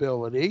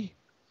possibility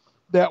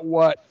that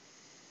what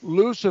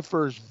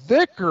Lucifer's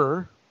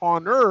vicar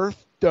on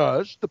earth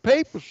does, the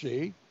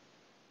papacy,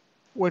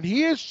 when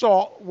he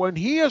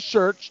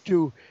asserts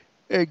to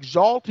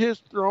exalt his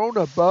throne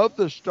above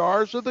the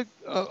stars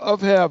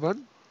of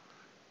heaven,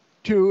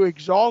 to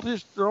exalt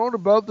his throne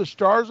above the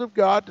stars of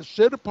God, to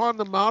sit upon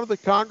the mount of the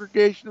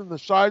congregation in the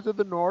sides of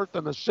the north,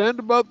 and ascend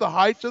above the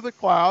heights of the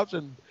clouds,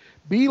 and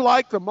be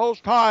like the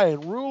Most High,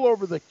 and rule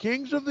over the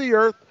kings of the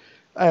earth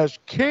as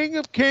King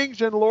of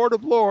kings and Lord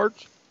of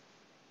lords,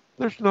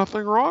 there's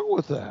nothing wrong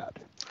with that.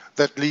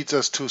 That leads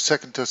us to 2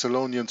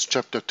 Thessalonians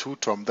chapter 2,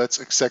 Tom. That's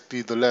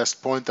exactly the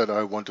last point that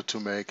I wanted to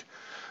make.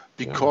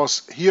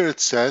 Because here it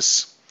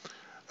says,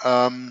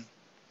 in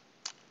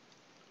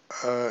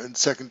 2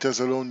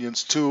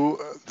 Thessalonians 2,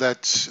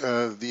 that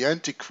the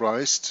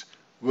Antichrist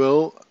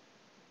will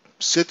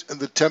sit in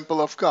the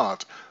temple of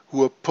God,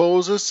 who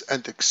opposes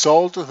and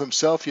exalteth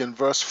himself, here in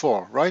verse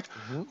 4, right?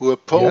 Mm-hmm. Who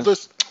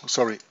opposes,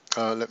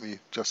 let me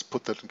just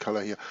put that in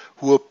color here.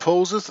 Who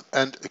opposeth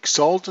and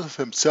exalteth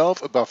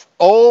himself above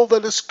all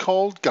that is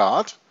called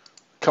God.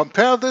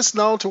 Compare this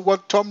now to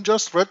what Tom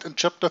just read in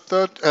chapter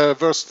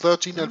verse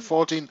 13 and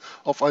 14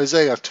 of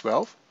Isaiah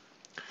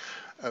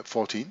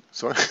 14,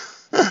 sorry.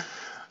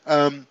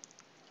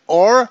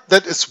 Or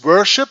that is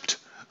worshipped,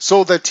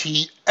 so that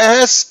he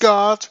as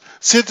God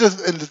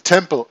sitteth in the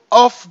temple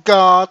of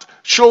God,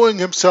 showing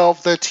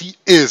himself that he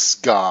is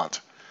God.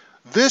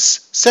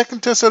 This 2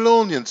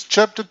 Thessalonians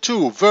chapter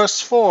 2 verse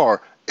 4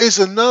 is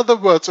in other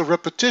words a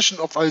repetition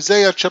of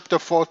Isaiah chapter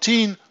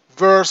 14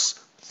 verse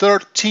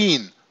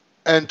 13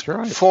 and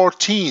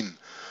 14.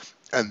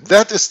 And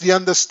that is the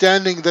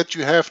understanding that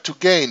you have to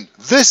gain.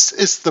 This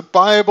is the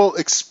Bible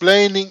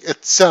explaining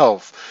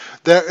itself.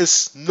 There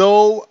is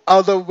no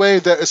other way.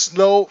 There is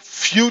no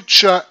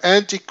future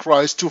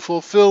Antichrist to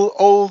fulfill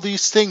all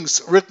these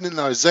things written in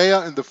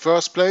Isaiah in the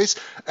first place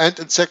and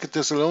in 2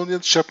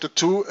 Thessalonians chapter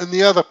 2 in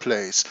the other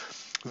place.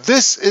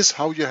 This is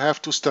how you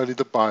have to study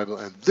the Bible,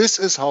 and this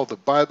is how the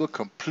Bible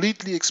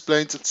completely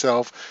explains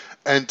itself.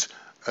 And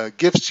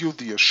gives you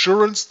the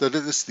assurance that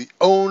it is the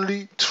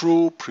only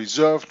true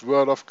preserved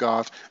Word of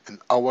God in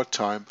our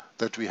time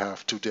that we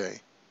have today.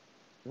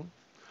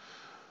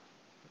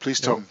 Please,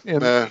 Tom,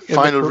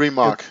 final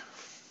remark.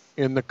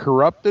 In the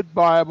corrupted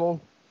Bible,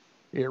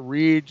 it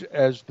reads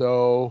as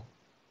though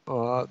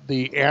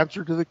the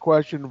answer to the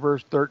question in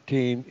verse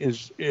 13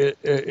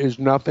 is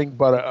nothing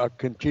but a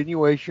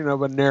continuation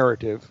of a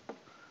narrative,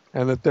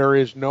 and that there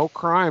is no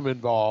crime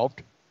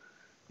involved,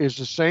 is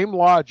the same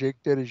logic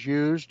that is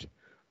used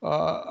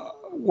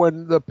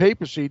when the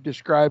papacy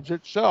describes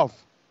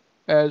itself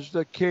as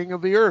the king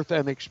of the earth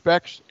and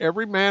expects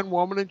every man,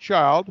 woman, and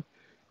child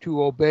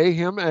to obey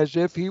him as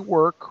if he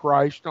were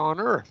Christ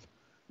on earth,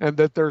 and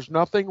that there's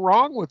nothing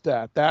wrong with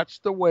that. That's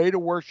the way to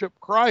worship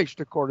Christ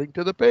according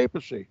to the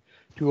papacy,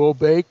 to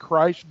obey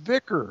Christ's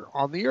vicar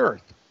on the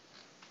earth.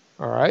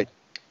 All right?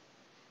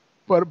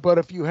 But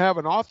if you have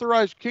an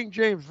authorized King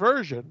James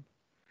Version,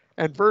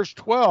 and verse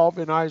 12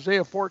 in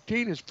Isaiah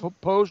 14 is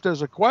posed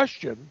as a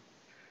question,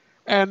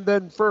 and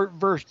then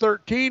verse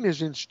 13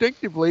 is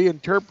instinctively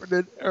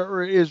interpreted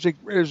or is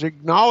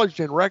acknowledged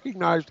and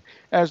recognized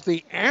as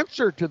the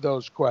answer to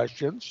those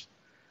questions,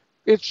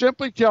 it's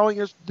simply telling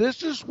us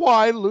this is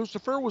why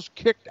Lucifer was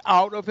kicked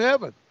out of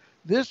heaven.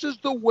 This is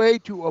the way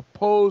to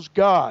oppose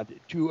God,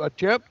 to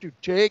attempt to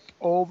take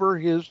over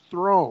his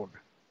throne.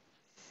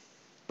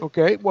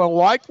 Okay, well,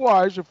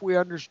 likewise, if we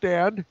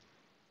understand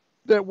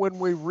that when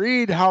we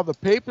read how the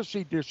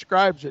papacy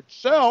describes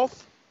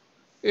itself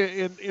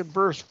in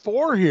verse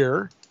 4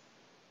 here,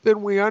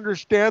 then we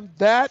understand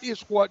that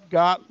is what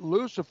got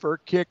Lucifer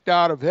kicked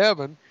out of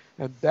heaven,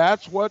 and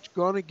that's what's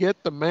going to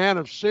get the man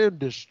of sin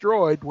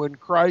destroyed when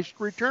Christ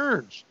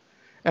returns.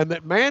 And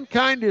that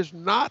mankind is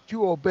not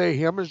to obey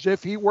him as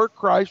if he were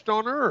Christ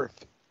on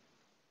earth.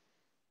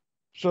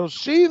 So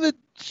see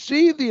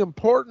the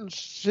importance,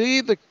 see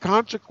the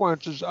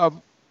consequences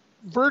of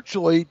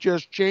virtually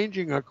just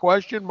changing a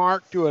question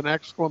mark to an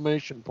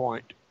exclamation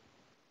point.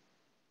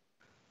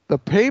 The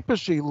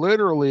papacy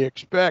literally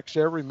expects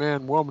every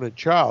man, woman, and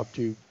child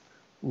to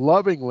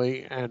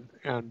lovingly and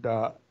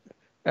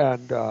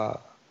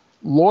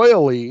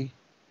loyally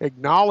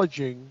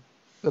acknowledging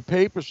the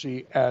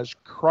papacy as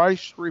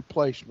Christ's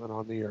replacement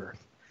on the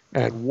earth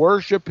and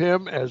worship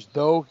him as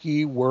though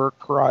he were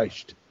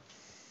Christ,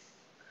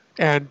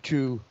 and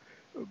to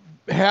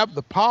have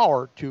the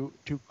power to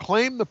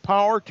claim the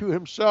power to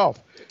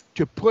himself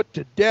to put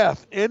to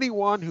death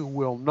anyone who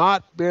will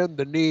not bend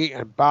the knee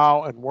and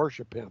bow and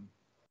worship him.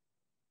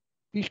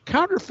 He's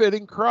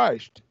counterfeiting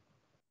Christ.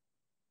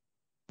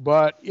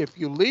 But if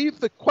you leave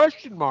the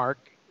question mark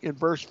in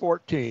verse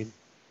 14,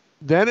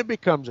 then it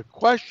becomes a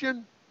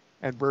question,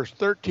 and verse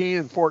 13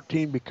 and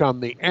 14 become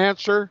the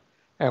answer,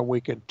 and we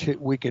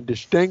can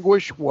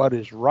distinguish what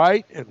is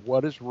right and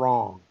what is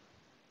wrong.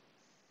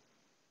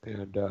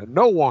 And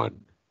no one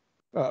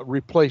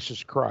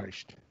replaces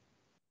Christ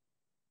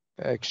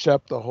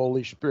except the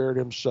Holy Spirit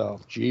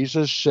himself.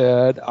 Jesus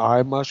said,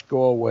 I must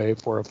go away,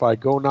 for if I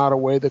go not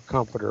away, the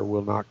Comforter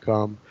will not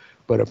come.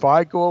 But if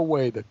I go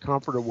away, the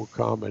Comforter will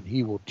come, and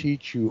he will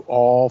teach you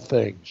all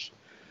things.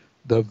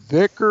 The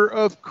vicar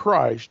of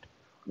Christ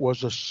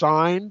was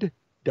assigned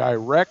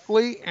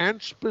directly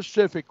and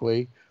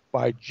specifically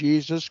by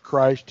Jesus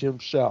Christ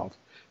himself.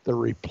 The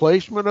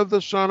replacement of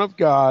the Son of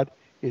God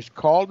is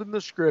called in the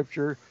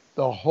Scripture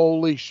the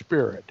Holy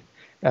Spirit.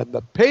 And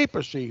the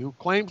papacy, who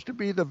claims to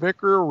be the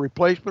vicar or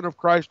replacement of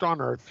Christ on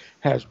earth,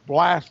 has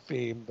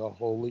blasphemed the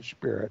Holy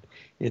Spirit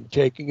in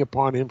taking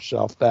upon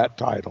himself that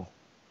title.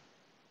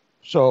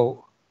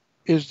 So,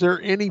 is there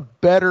any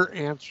better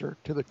answer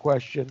to the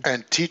question?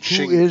 And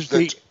teaching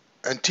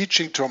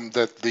Tom,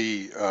 that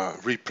the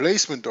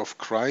replacement of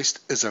Christ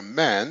is a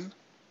man,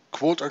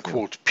 quote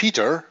unquote,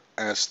 Peter,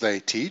 as they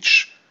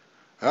teach.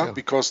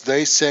 Because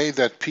they say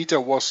that Peter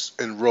was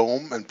in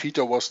Rome and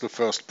Peter was the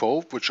first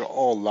pope, which are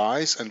all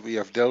lies, and we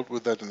have dealt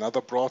with that in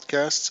other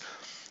broadcasts,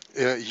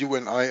 you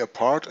and I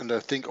apart, and I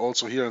think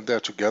also here and there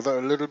together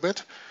a little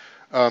bit.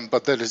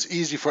 But that is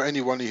easy for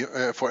anyone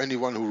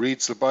who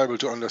reads the Bible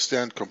to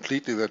understand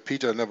completely that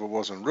Peter never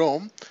was in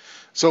Rome.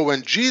 So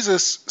when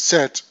Jesus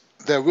said,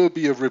 there will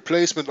be a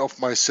replacement of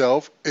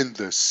myself in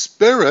the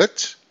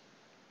Spirit,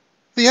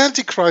 the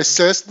Antichrist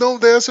says, no,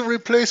 there's a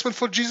replacement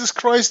for Jesus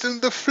Christ in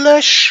the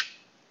flesh.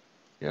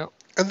 Yeah.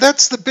 And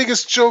that's the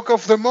biggest joke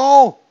of them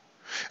all.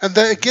 And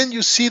then again,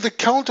 you see the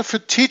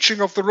counterfeit teaching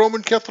of the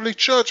Roman Catholic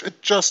Church.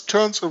 It just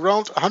turns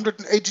around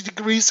 180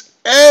 degrees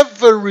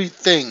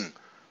everything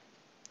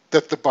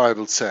that the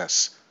Bible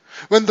says.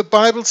 When the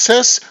Bible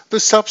says the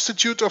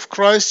substitute of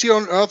Christ here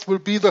on earth will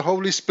be the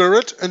Holy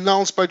Spirit,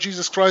 announced by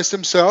Jesus Christ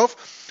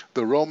himself,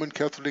 the Roman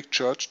Catholic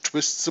Church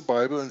twists the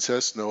Bible and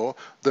says, no,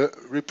 the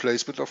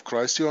replacement of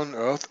Christ here on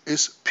earth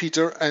is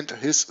Peter and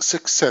his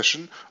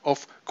succession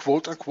of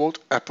quote-unquote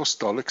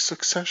apostolic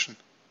succession.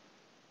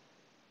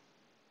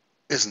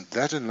 Isn't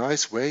that a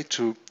nice way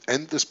to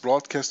end this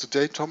broadcast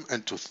today, Tom,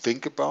 and to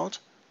think about?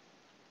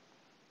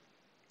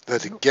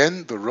 That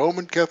again, the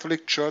Roman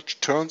Catholic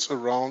Church turns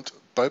around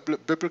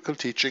biblical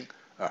teaching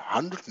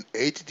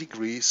 180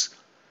 degrees.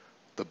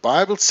 The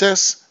Bible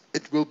says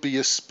it will be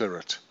a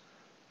spirit.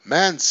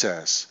 Man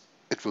says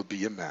it will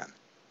be a man,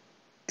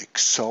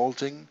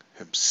 exalting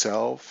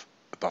himself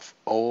above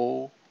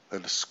all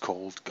that is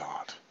called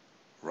God.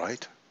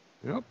 Right?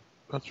 Yep,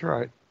 that's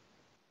right.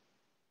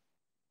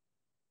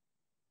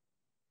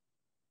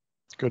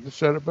 Couldn't have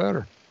said it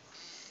better.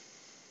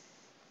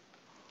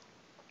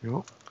 You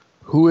know,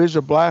 who is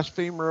a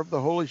blasphemer of the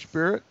Holy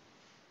Spirit?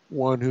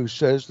 One who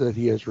says that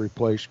he has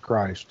replaced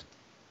Christ.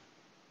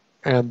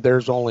 And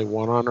there's only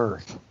one on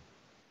earth.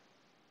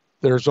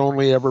 There's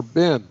only ever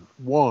been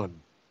one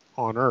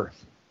on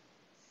earth.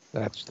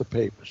 That's the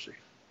papacy.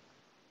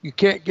 You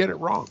can't get it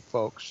wrong,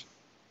 folks.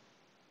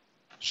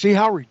 See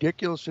how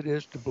ridiculous it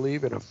is to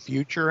believe in a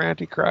future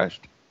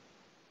Antichrist?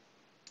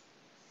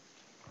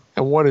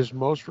 And what is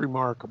most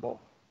remarkable,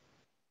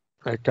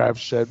 like I've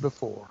said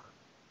before,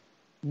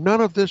 none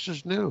of this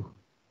is new.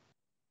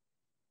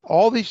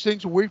 All these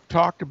things we've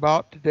talked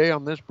about today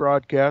on this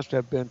broadcast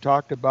have been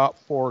talked about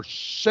for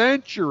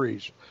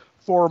centuries,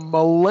 for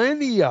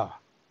millennia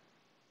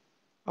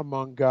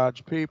among God's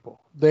people.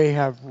 They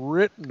have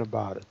written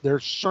about it. Their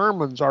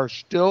sermons are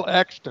still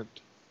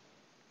extant.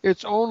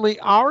 It's only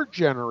our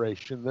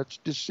generation that's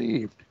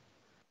deceived.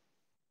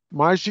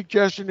 My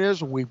suggestion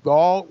is we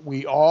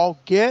all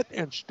get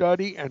and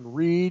study and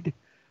read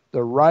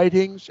the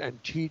writings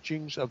and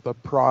teachings of the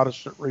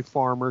Protestant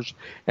reformers,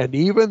 and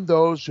even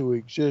those who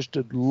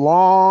existed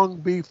long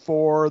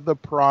before the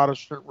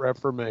Protestant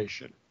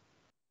Reformation.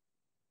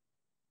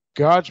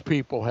 God's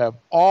people have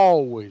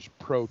always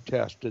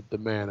protested the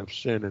man of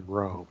sin in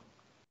Rome.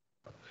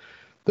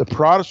 The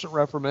Protestant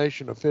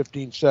Reformation of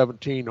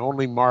 1517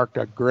 only marked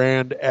a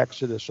grand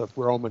exodus of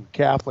Roman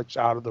Catholics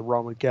out of the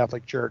Roman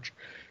Catholic Church,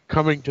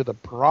 coming to the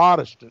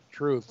Protestant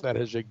truth that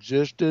has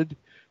existed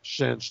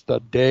since the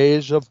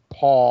days of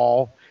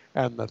Paul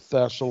and the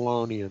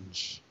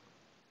Thessalonians.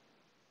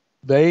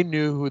 They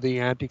knew who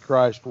the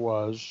Antichrist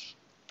was.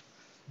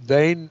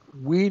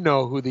 We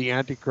know who the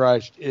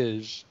Antichrist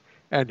is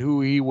and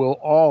who he will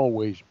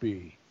always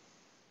be.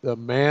 The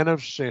man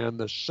of sin,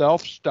 the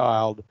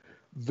self-styled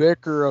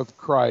vicar of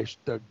Christ,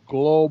 the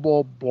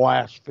global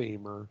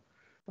blasphemer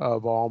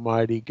of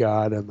Almighty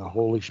God and the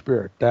Holy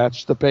Spirit.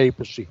 That's the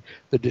papacy.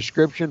 The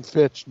description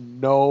fits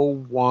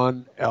no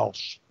one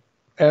else.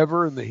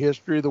 Ever in the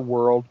history of the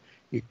world,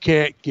 you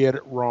can't get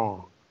it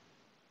wrong.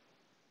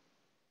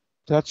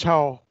 That's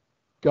how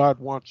God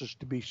wants us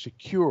to be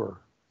secure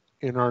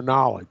in our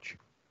knowledge.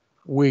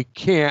 We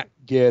can't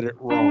get it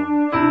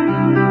wrong.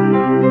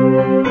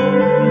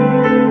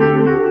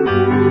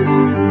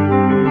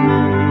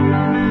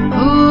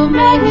 Oh,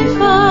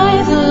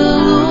 magnify the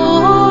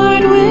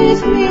Lord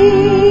with me,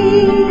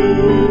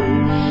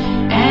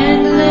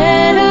 and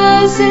let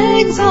us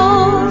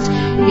exalt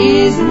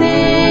his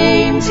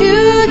name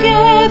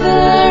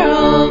together.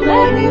 Oh,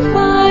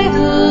 magnify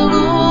the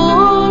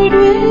Lord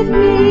with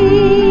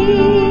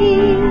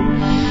me,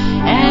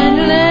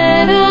 and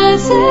let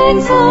us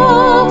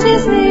exalt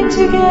his name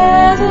together.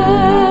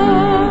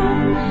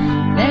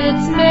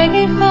 Let's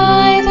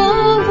magnify the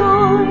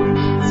Lord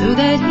so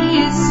that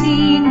he is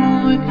seen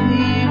more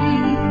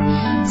clearly.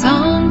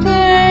 Psalm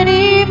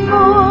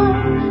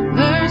 34,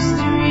 verse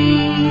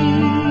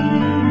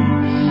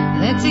 3.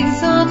 Let's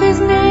exalt his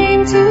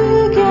name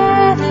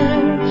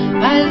together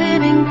by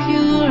living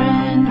pure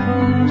and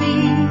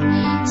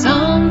holy.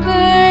 Psalm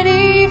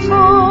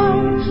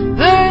 34,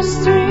 verse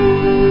 3.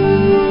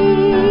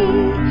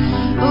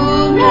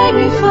 Oh,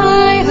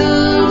 magnify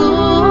the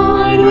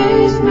Lord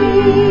with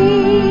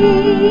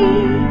me,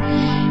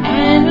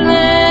 and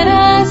let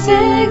us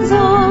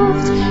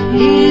exalt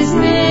his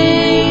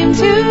name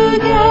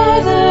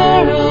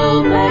together.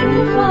 Oh,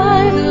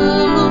 magnify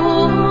the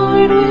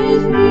Lord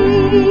with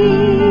me,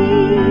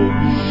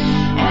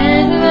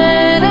 and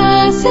let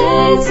us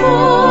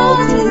exalt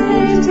his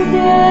name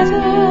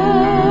together,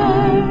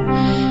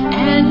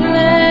 and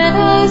let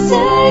us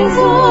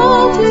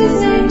exalt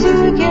his name